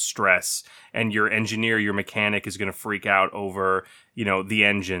ship stress, and your engineer, your mechanic is going to freak out over, the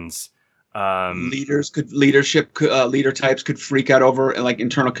engines. Leader types could freak out over like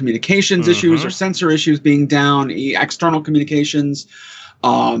internal communications issues or sensor issues being down. External communications,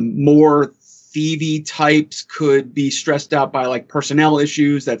 more thievy types could be stressed out by like personnel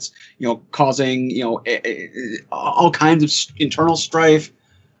issues. That's causing all kinds of internal strife,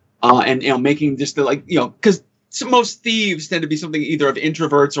 and making just because most thieves tend to be something either of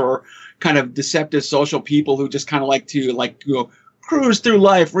introverts or kind of deceptive social people who just kind of like to cruise through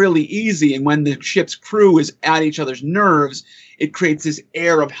life really easy, and when the ship's crew is at each other's nerves, it creates this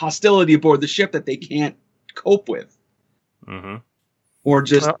air of hostility aboard the ship that they can't cope with. Or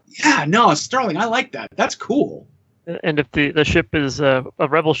just Sterling, I like that. That's cool. And if the ship is a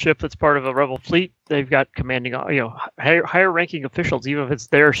rebel ship that's part of a rebel fleet, they've got commanding, higher ranking officials, even if it's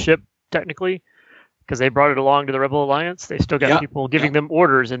their ship technically, because they brought it along to the Rebel Alliance. They still got people giving them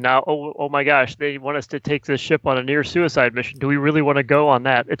orders, and now, oh my gosh, they want us to take this ship on a near suicide mission. Do we really want to go on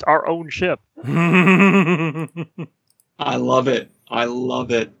that? It's our own ship. I love it.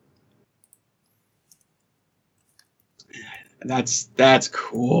 That's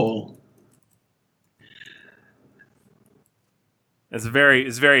cool. It's a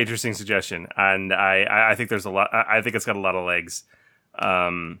very interesting suggestion, and I think there's a lot. I think it's got a lot of legs.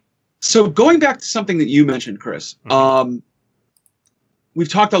 So going back to something that you mentioned, Chris, we've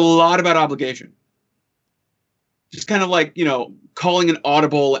talked a lot about obligation. Just kind of like, calling an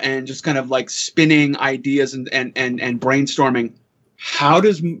audible and just kind of like spinning ideas and brainstorming. How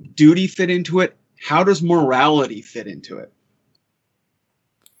does duty fit into it? How does morality fit into it?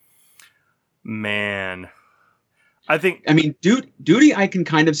 Man, duty I can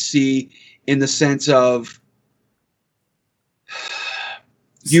kind of see in the sense of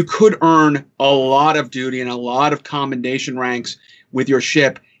you could earn a lot of duty and a lot of commendation ranks with your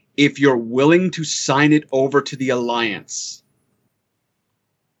ship if you're willing to sign it over to the Alliance.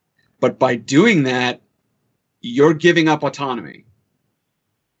 But by doing that, you're giving up autonomy.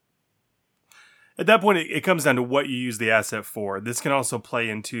 At that point, it comes down to what you use the asset for. This can also play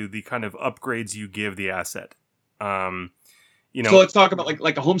into the kind of upgrades you give the asset. So let's talk about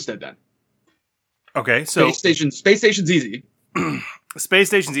like a homestead then. Okay, so space station's easy. Space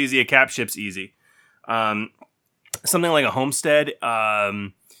station's easy. A cap ship's easy. Something like a homestead.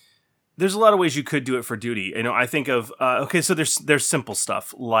 There's a lot of ways you could do it for duty. I think of so there's simple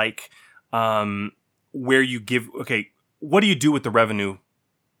stuff like where you give. Okay, what do you do with the revenue?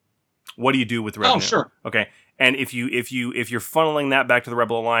 What do you do with the revenue? Oh, sure. Okay, and if you're funneling that back to the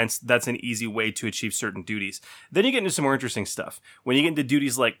Rebel Alliance, that's an easy way to achieve certain duties. Then you get into some more interesting stuff. When you get into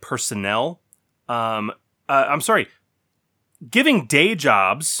duties like personnel, giving day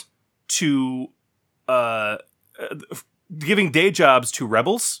jobs to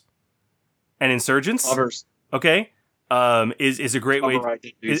rebels and insurgents. Lovers. Okay, is a great way.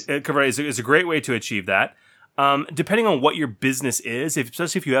 Is a great way to achieve that. Depending on what your business is,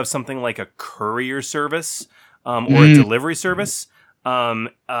 especially if you have something like a courier service or a delivery service,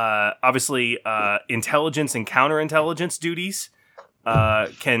 obviously intelligence and counterintelligence duties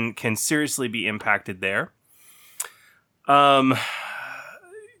can seriously be impacted there.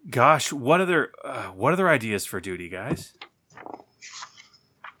 Gosh, what other ideas for duty, guys?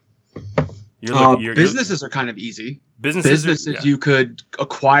 Businesses are kind of easy. Businesses you could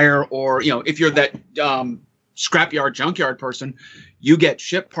acquire, or if you're that scrapyard junkyard person, you get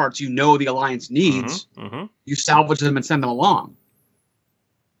ship parts the Alliance needs. You salvage them and send them along.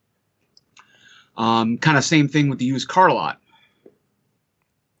 Kind of same thing with the used car lot.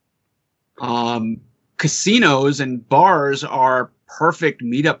 Casinos and bars are perfect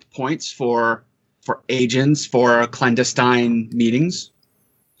meetup points for agents for clandestine meetings.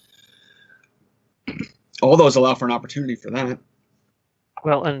 All those allow for an opportunity for that.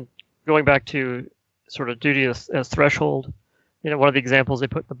 Well, and going back to sort of duty as threshold, one of the examples they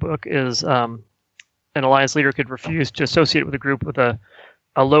put in the book is an Alliance leader could refuse to associate with a group with a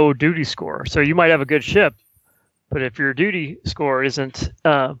low duty score. So you might have a good ship, but if your duty score doesn't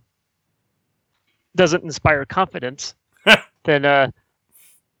inspire confidence, then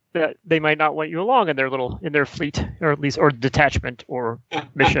they might not want you along in their fleet, or at least detachment or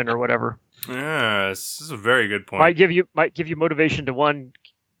mission or whatever. Yeah, this is a very good point. Might give you motivation to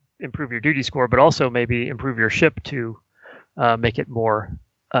improve your duty score, but also maybe improve your ship to make it more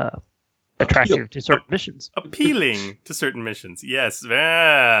attractive to certain missions. Appealing to certain missions. Yes, it's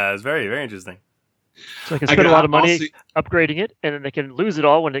very, very interesting. So they can spend a lot of money upgrading it, and then they can lose it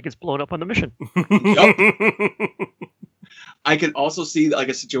all when it gets blown up on the mission. I can also see like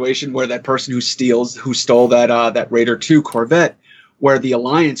a situation where that person who stole that Raider 2 Corvette where the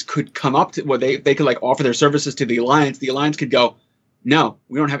Alliance could come up to where they could like offer their services to the Alliance. The Alliance could go, no,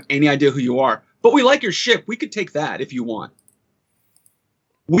 we don't have any idea who you are, but we like your ship. We could take that if you want.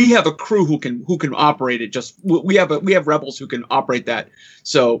 We have a crew who can operate it. We have rebels who can operate that.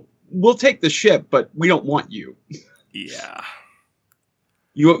 So we'll take the ship, but we don't want you. Yeah.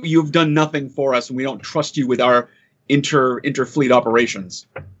 You've done nothing for us, and we don't trust you with our interfleet operations.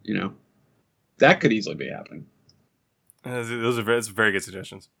 You know, that could easily be happening. Those are very good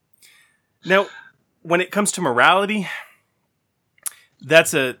suggestions. Now, when it comes to morality,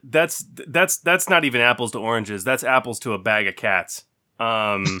 that's not even apples to oranges. That's apples to a bag of cats.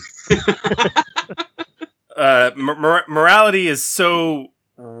 Morality is so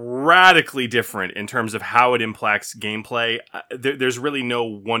radically different in terms of how it impacts gameplay. There's really no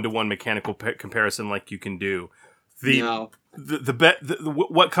one-to-one mechanical comparison like you can do.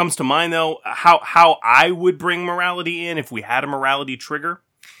 What comes to mind though, how I would bring morality in if we had a morality trigger,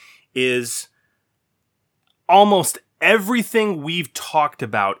 is almost everything we've talked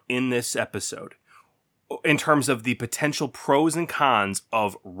about in this episode in terms of the potential pros and cons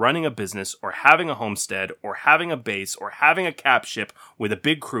of running a business or having a homestead or having a base or having a cap ship with a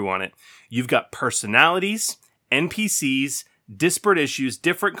big crew on it. You've got personalities, NPCs, disparate issues,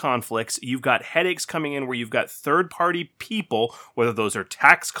 different conflicts. You've got headaches coming in where you've got third-party people, whether those are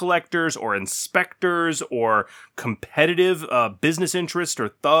tax collectors or inspectors or competitive business interests or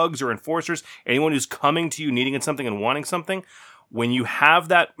thugs or enforcers, anyone who's coming to you needing something and wanting something. When you have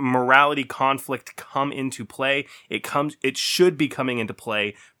that morality conflict come into play, it should be coming into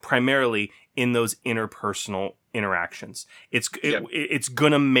play primarily in those interpersonal interactions. It's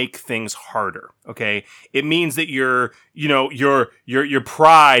gonna make things harder. Okay, it means that your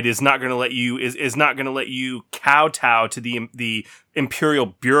pride is not gonna let you kowtow to the imperial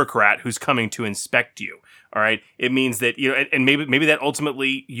bureaucrat who's coming to inspect you. All right. It means that, and maybe that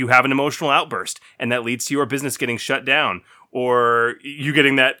ultimately you have an emotional outburst and that leads to your business getting shut down, or you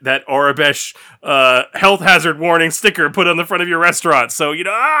getting that Arabesh health hazard warning sticker put on the front of your restaurant. So,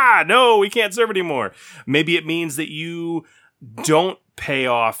 no, we can't serve anymore. Maybe it means that you don't pay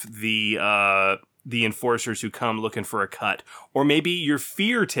off the enforcers who come looking for a cut. Or maybe your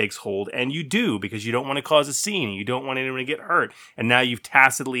fear takes hold and you do because you don't want to cause a scene. You don't want anyone to get hurt. And now you've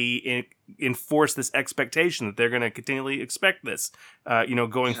tacitly enforced this expectation that they're going to continually expect this,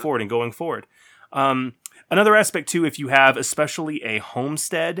 going forward. Another aspect too, if you have especially a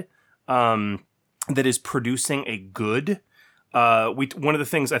homestead that is producing a good, one of the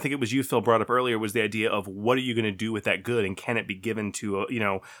things I think it was you, Phil, brought up earlier was the idea of what are you going to do with that good, and can it be given to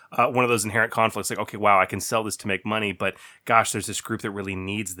one of those inherent conflicts? Like, okay, wow, I can sell this to make money, but gosh, there's this group that really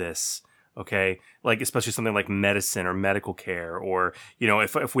needs this. Okay, like especially something like medicine or medical care, or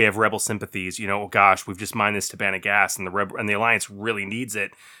if we have rebel sympathies, gosh, we've just mined this Tabana gas, and the Alliance really needs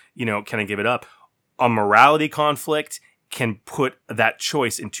it. Can I give it up? A morality conflict can put that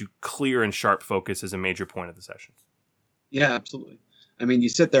choice into clear and sharp focus as a major point of the session. Yeah, absolutely. I mean, you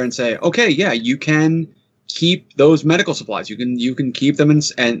sit there and say, okay, yeah, you can keep those medical supplies. You can keep them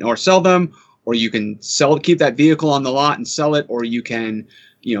or sell them, or you can keep that vehicle on the lot and sell it, or you can,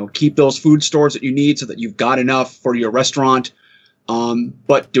 keep those food stores that you need so that you've got enough for your restaurant.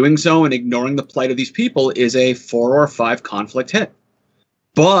 But doing so and ignoring the plight of these people is a 4 or 5 conflict hit.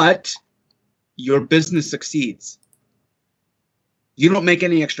 But your business succeeds. You don't make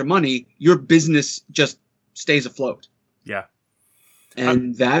any extra money. Your business just stays afloat. Yeah.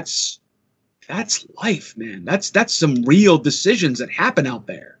 And that's life, man. That's some real decisions that happen out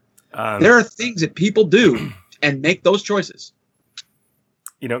there. There are things that people do and make those choices.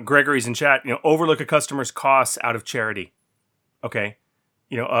 Gregory's in chat, overlook a customer's costs out of charity. Okay.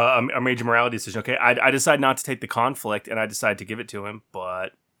 A major morality decision. Okay. I decide not to take the conflict and I decide to give it to him,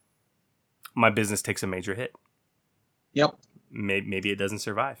 but my business takes a major hit. Yep. Maybe it doesn't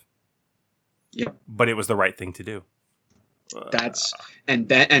survive. Yep. But it was the right thing to do. And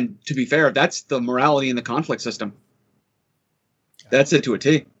to be fair, that's the morality in the conflict system. That's it to a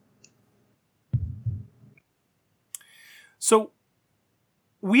T. So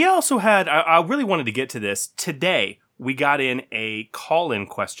we also had, I really wanted to get to this today. We got in a call-in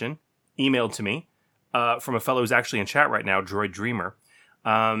question emailed to me from a fellow who's actually in chat right now, Droid Dreamer.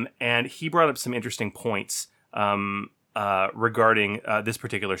 And he brought up some interesting points regarding this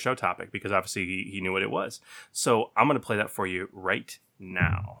particular show topic, because obviously he knew what it was. So I'm going to play that for you right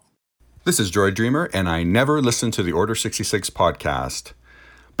now. This is Droid Dreamer, and I never listen to the Order 66 podcast.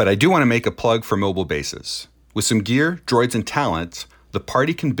 But I do want to make a plug for mobile bases. With some gear, droids, and talent, the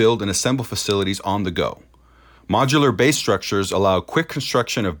party can build and assemble facilities on the go. Modular base structures allow quick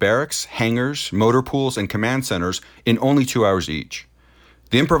construction of barracks, hangars, motor pools, and command centers in only 2 hours each.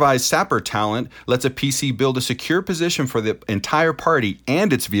 The improvised sapper talent lets a PC build a secure position for the entire party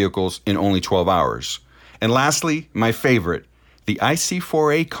and its vehicles in only 12 hours. And lastly, my favorite, the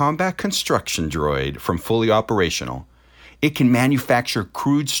IC-4A combat construction droid from Fully Operational. It can manufacture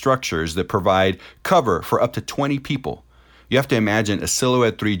crude structures that provide cover for up to 20 people. You have to imagine a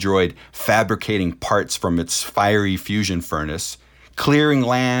Silhouette 3 droid fabricating parts from its fiery fusion furnace, clearing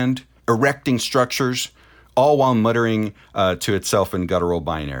land, erecting structures, all while muttering to itself in guttural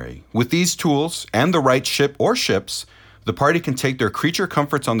binary. With these tools and the right ship or ships, the party can take their creature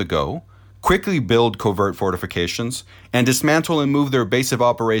comforts on the go, quickly build covert fortifications, and dismantle and move their base of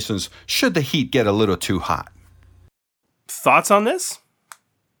operations should the heat get a little too hot. Thoughts on this?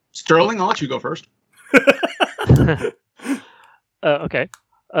 Sterling, I'll let you go first. Okay.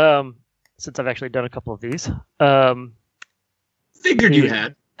 Since I've actually done a couple of these. Figured you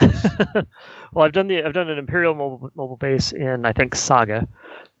had. Well, I've done an Imperial mobile base in, I think, Saga,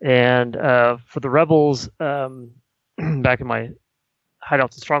 and for the Rebels, back in my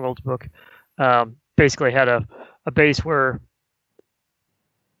Hideouts and Strongholds book, basically had a base where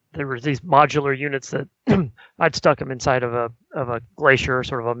there were these modular units that I'd stuck them inside of a glacier,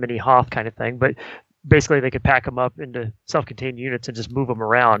 sort of a mini Hoth kind of thing, but basically they could pack them up into self-contained units and just move them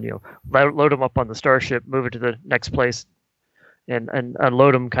around. Load them up on the starship, move it to the next place, and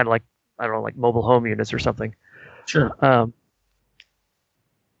unload them kind of like, I don't know, like mobile home units or something. Sure.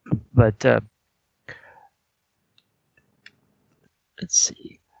 But let's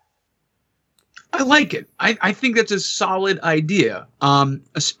see. I like it. I think that's a solid idea,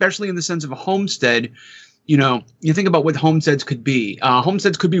 especially in the sense of a homestead. You think about what homesteads could be.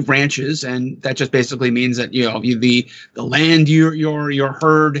 Homesteads could be ranches, and that just basically means that the land your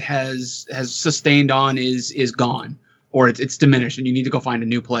herd has sustained on is gone, or it's diminished, and you need to go find a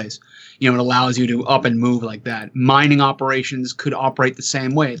new place. It allows you to up and move like that. Mining operations could operate the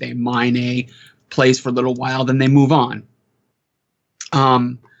same way. They mine a place for a little while, then they move on.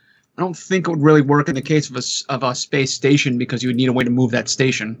 I don't think it would really work in the case of a space station, because you would need a way to move that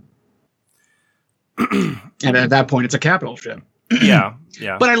station. And at that point, it's a capital ship. Yeah.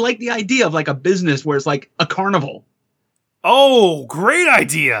 But I like the idea of like a business where it's like a carnival. Oh, great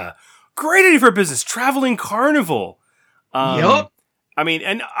idea. Great idea for a business. Traveling carnival. Yup. I mean,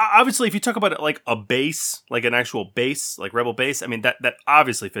 and obviously, if you talk about it like a base, like an actual base, like Rebel base, I mean, that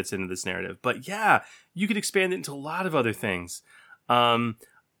obviously fits into this narrative. But yeah, you could expand it into a lot of other things. And,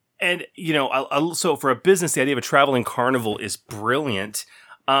 so for a business, the idea of a traveling carnival is brilliant.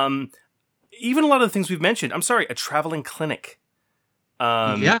 Even a lot of the things we've mentioned. I'm sorry, a traveling clinic.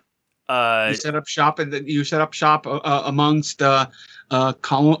 You set up shop, amongst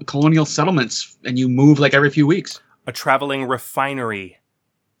colonial settlements, and you move like every few weeks. A traveling refinery,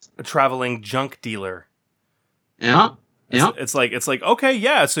 a traveling junk dealer. Yeah. It's like okay,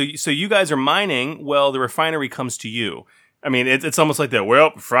 yeah. So you guys are mining. Well, the refinery comes to you. I mean, it's almost like that.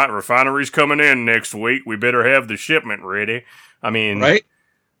 Well, refinery's coming in next week. We better have the shipment ready. I mean, right?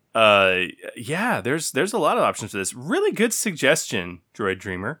 Yeah. There's a lot of options for this. Really good suggestion, Droid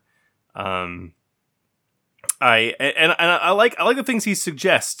Dreamer. I like the things he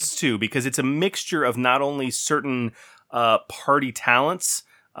suggests too, because it's a mixture of not only certain party talents,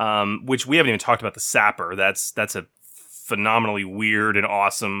 which we haven't even talked about the sapper. That's a phenomenally weird and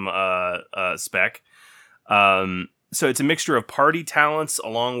awesome spec. So it's a mixture of party talents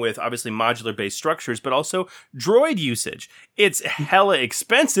along with obviously modular based structures, but also droid usage. It's hella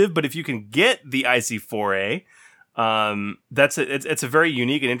expensive, but if you can get the IC-4A, it's a very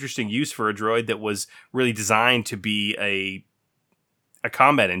unique and interesting use for a droid that was really designed to be a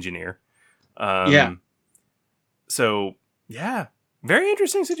combat engineer. So yeah, very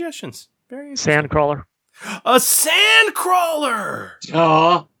interesting suggestions. Very interesting. Sandcrawler. A sandcrawler.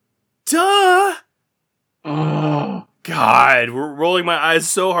 Duh. Oh God, we're rolling my eyes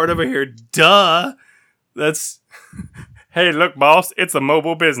so hard over here. Duh. That's. Hey, look, boss, it's a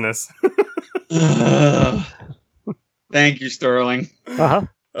mobile business. Thank you, Sterling. Uh-huh.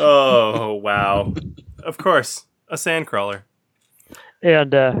 Oh, wow. Of course, a sandcrawler.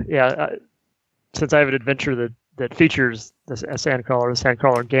 And since I have an adventure that features a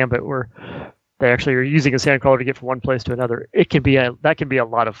sandcrawler gambit, where they actually are using a sandcrawler to get from one place to another, that can be a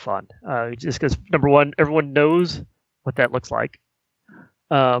lot of fun. Just because, number one, everyone knows what that looks like,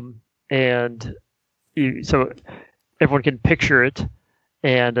 so everyone can picture it,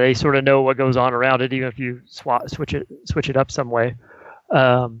 and they sort of know what goes on around it, even if you switch it up some way.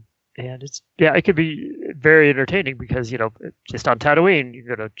 And it could be very entertaining because just on Tatooine, you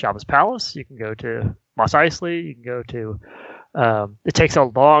can go to Jabba's palace, you can go to Mos Eisley, you can go to. It takes a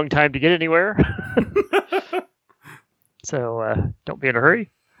long time to get anywhere. So don't be in a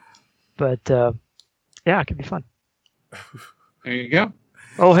hurry. But yeah, it can be fun. There you go.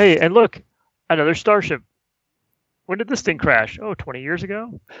 Oh, hey, and look, another starship. When did this thing crash? Oh, 20 years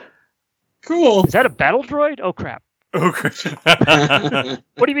ago? Cool. Is that a battle droid? Oh, crap. Okay.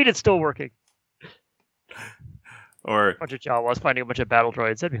 What do you mean it's still working? Or A bunch of Jawas finding a bunch of battle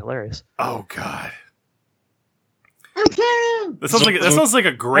droids. That'd be hilarious. oh god, that sounds like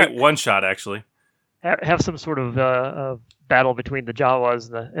a great one shot actually. Have some sort of battle between the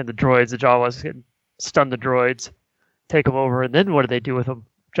Jawas and the droids. The Jawas can stun the droids, take them over, and then what do they do with them?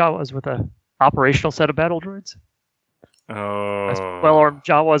 Jawas with a operational set of battle droids? Oh, As well-armed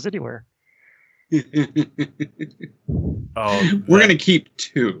Jawas anywhere. oh, We're gonna keep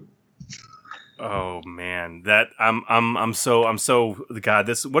 2. oh man, that I'm so God.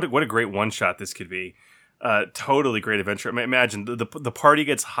 This what a great one shot this could be. Totally great adventure. I mean, imagine the party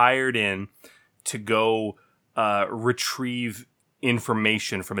gets hired in to go retrieve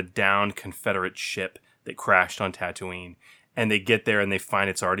information from a downed Confederate ship that crashed on Tatooine, and they get there and they find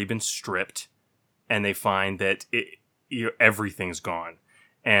it's already been stripped, and they find that everything's gone.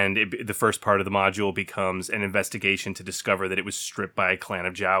 And the first part of the module becomes an investigation to discover that it was stripped by a clan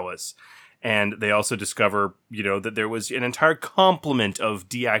of Jawas. And they also discover, that there was an entire complement of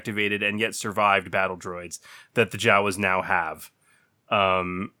deactivated and yet survived battle droids that the Jawas now have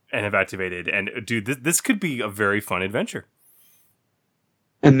and have activated. And dude, this could be a very fun adventure.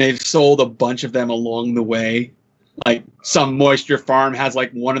 And they've sold a bunch of them along the way. Like some moisture farm has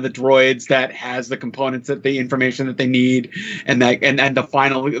like one of the droids that has the components the information that they need, and the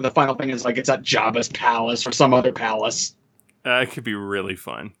final thing is like it's at Jabba's palace or some other palace. It could be really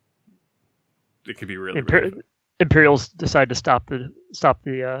fun. It could be really fun. Imperials decide to stop the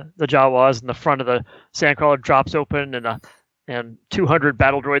Jawas, and the front of the sandcrawler drops open, and 200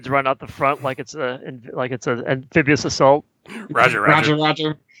 battle droids run out the front like it's an amphibious assault. Roger.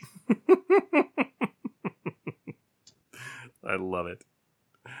 Roger. I love it.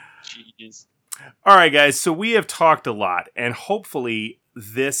 Jeez. All right, guys. So we have talked a lot, and hopefully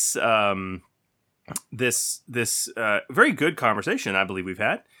this very good conversation I believe we've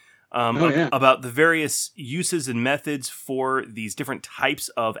had about the various uses and methods for these different types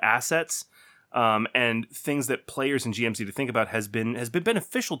of assets and things that players and GMs need to think about has been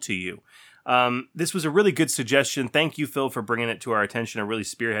beneficial to you. This was a really good suggestion. Thank you, Phil, for bringing it to our attention and really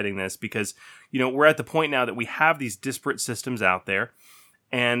spearheading this because, we're at the point now that we have these disparate systems out there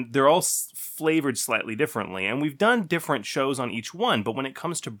and they're all flavored slightly differently. And we've done different shows on each one, but when it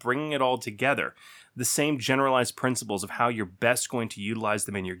comes to bringing it all together, the same generalized principles of how you're best going to utilize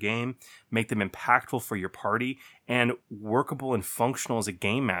them in your game, make them impactful for your party, and workable and functional as a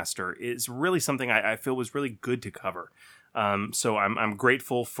game master is really something I feel was really good to cover. So I'm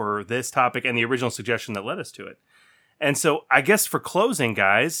grateful for this topic and the original suggestion that led us to it. And so I guess for closing,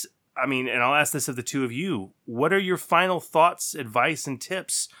 guys, and I'll ask this of the two of you, what are your final thoughts, advice, and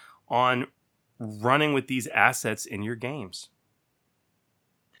tips on running with these assets in your games?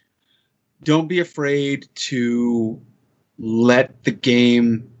 Don't be afraid to let the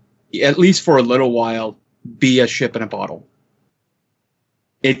game, at least for a little while, be a ship in a bottle.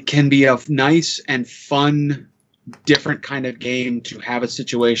 It can be a nice and fun, different kind of game to have a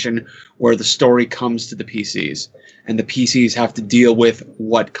situation where the story comes to the PCs and the PCs have to deal with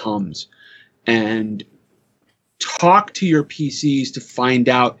what comes. And talk to your PCs to find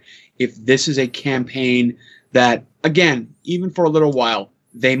out if this is a campaign that, again, even for a little while,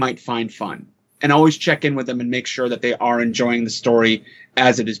 they might find fun. And always check in with them and make sure that they are enjoying the story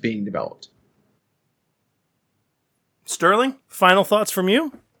as it is being developed. Sterling, final thoughts from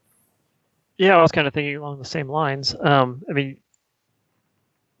you? Yeah, I was kind of thinking along the same lines.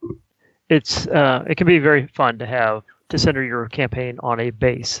 It can be very fun to center your campaign on a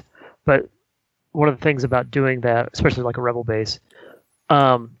base, but one of the things about doing that, especially like a rebel base,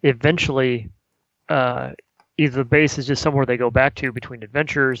 eventually, either the base is just somewhere they go back to between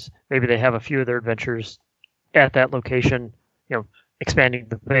adventures. Maybe they have a few of their adventures at that location, expanding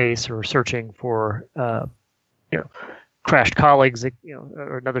the base or searching for, crashed colleagues,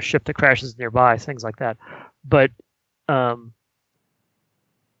 or another ship that crashes nearby, things like that. But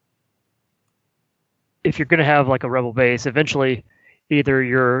if you're going to have like a rebel base, eventually either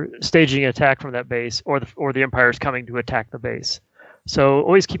you're staging an attack from that base or the Empire is coming to attack the base. So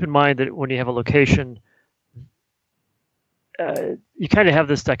always keep in mind that when you have a location, you kind of have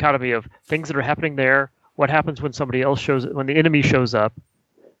this dichotomy of things that are happening there, what happens when when the enemy shows up.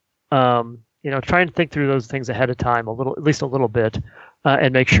 Try and think through those things ahead of time at least a little bit,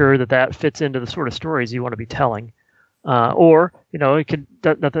 and make sure that fits into the sort of stories you want to be telling. It could,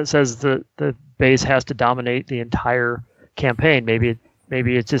 nothing says the base has to dominate the entire campaign. Maybe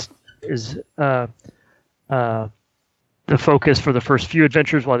it just is the focus for the first few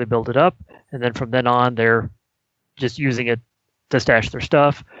adventures while they build it up, and then from then on they're just using it to stash their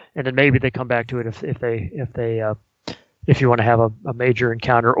stuff, and then maybe they come back to it if you want to have a major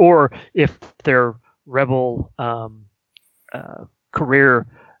encounter, or if their rebel career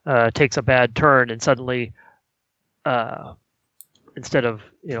takes a bad turn and suddenly instead of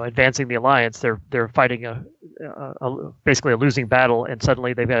advancing the alliance, they're fighting basically a losing battle, and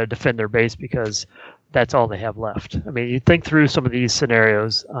suddenly they've got to defend their base because that's all they have left. I mean, you think through some of these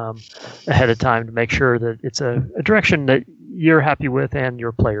scenarios ahead of time to make sure that it's a direction that you're happy with and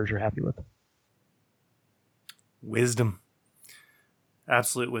your players are happy with. Wisdom.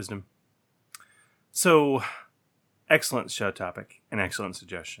 Absolute wisdom. So, excellent show topic, an excellent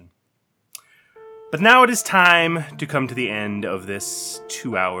suggestion. But now it is time to come to the end of this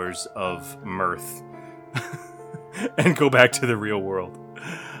 2 hours of mirth and go back to the real world.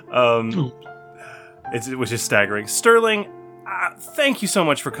 Which is staggering. Sterling, thank you so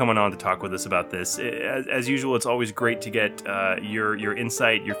much for coming on to talk with us about this. As usual, it's always great to get your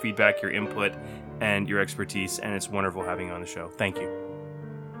insight, your feedback, your input, and your expertise, and it's wonderful having you on the show. Thank you.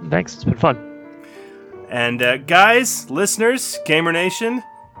 Thanks. It's been fun. And guys, listeners, Gamer Nation,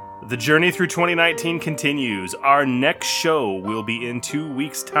 the journey through 2019 continues. Our next show will be in 2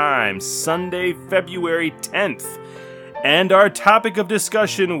 weeks' time, Sunday, February 10th. And our topic of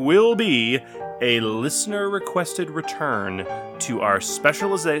discussion will be a listener-requested return to our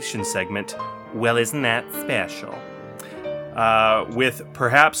specialization segment, Well, Isn't That Special? With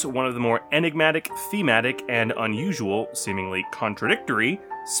perhaps one of the more enigmatic, thematic, and unusual, seemingly contradictory,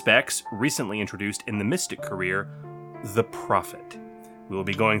 specs recently introduced in the Mystic career, the Prophet. We will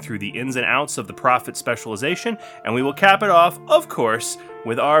be going through the ins and outs of the Prophet specialization, and we will cap it off, of course,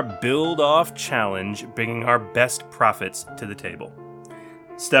 with our build-off challenge, bringing our best Prophets to the table.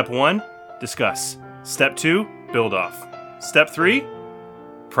 Step 1, discuss. Step 2, build off. Step 3,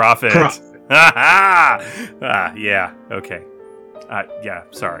 Prophet. Yeah, okay. Yeah,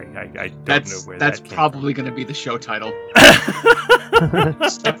 sorry. I don't know where that came That's probably going to be the show title.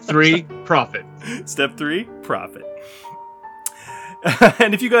 Step 3, Prophet. Step 3, Prophet.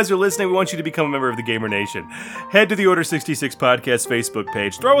 And if you guys are listening, we want you to become a member of the Gamer Nation. Head to the Order 66 Podcast Facebook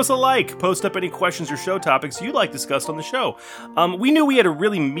page. Throw us a like. Post up any questions or show topics you'd like discussed on the show. We knew we had a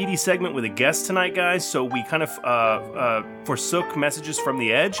really meaty segment with a guest tonight, guys, so we kind of forsook messages from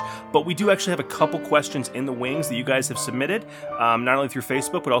the edge, but we do actually have a couple questions in the wings that you guys have submitted, not only through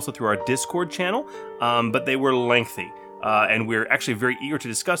Facebook, but also through our Discord channel, but they were lengthy. And we're actually very eager to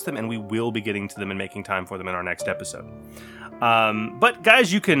discuss them, and we will be getting to them and making time for them in our next episode. But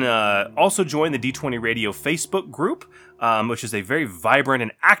guys, you can also join the D20 Radio Facebook group, which is a very vibrant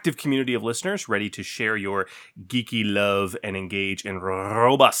and active community of listeners ready to share your geeky love and engage in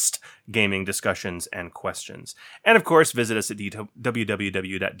robust gaming discussions and questions. And of course, visit us at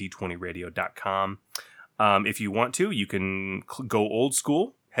www.d20radio.com. If you want to, you can go old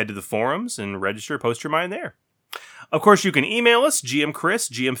school, head to the forums and register, post your mind there. Of course, you can email us, GM Chris,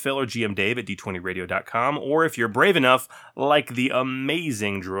 GM Phil, or GM Dave at d20radio.com, or if you're brave enough, like the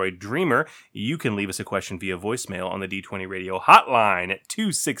amazing Droid Dreamer, you can leave us a question via voicemail on the D20 Radio hotline at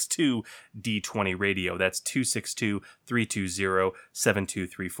 262-D20-Radio. That's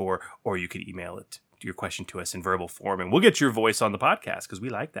 262-320-7234, or you could email it, your question to us in verbal form, and we'll get your voice on the podcast, because we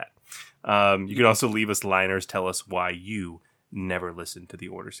like that. You can also leave us liners, tell us why you never listened to the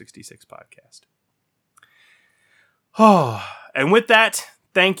Order 66 podcast. Oh, and with that,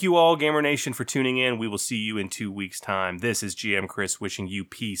 thank you all, Gamer Nation, for tuning in. We will see you in 2 weeks' time. This is GM Chris wishing you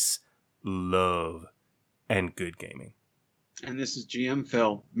peace, love, and good gaming. And this is GM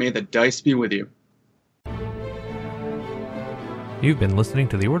Phil. May the dice be with you. You've been listening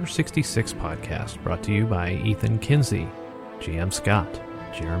to the Order 66 podcast, brought to you by Ethan Kinsey, GM Scott,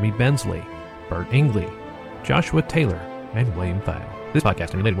 Jeremy Bensley, Bert Ingley, Joshua Taylor, and William Thiel. This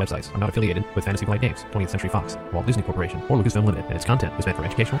podcast and related websites are not affiliated with Fantasy Flight Games, 20th Century Fox, Walt Disney Corporation, or Lucasfilm Limited, and its content is meant for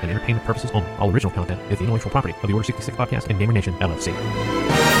educational and entertainment purposes only. All original content is the intellectual property of the Order 66 podcast and Gamer Nation, LLC.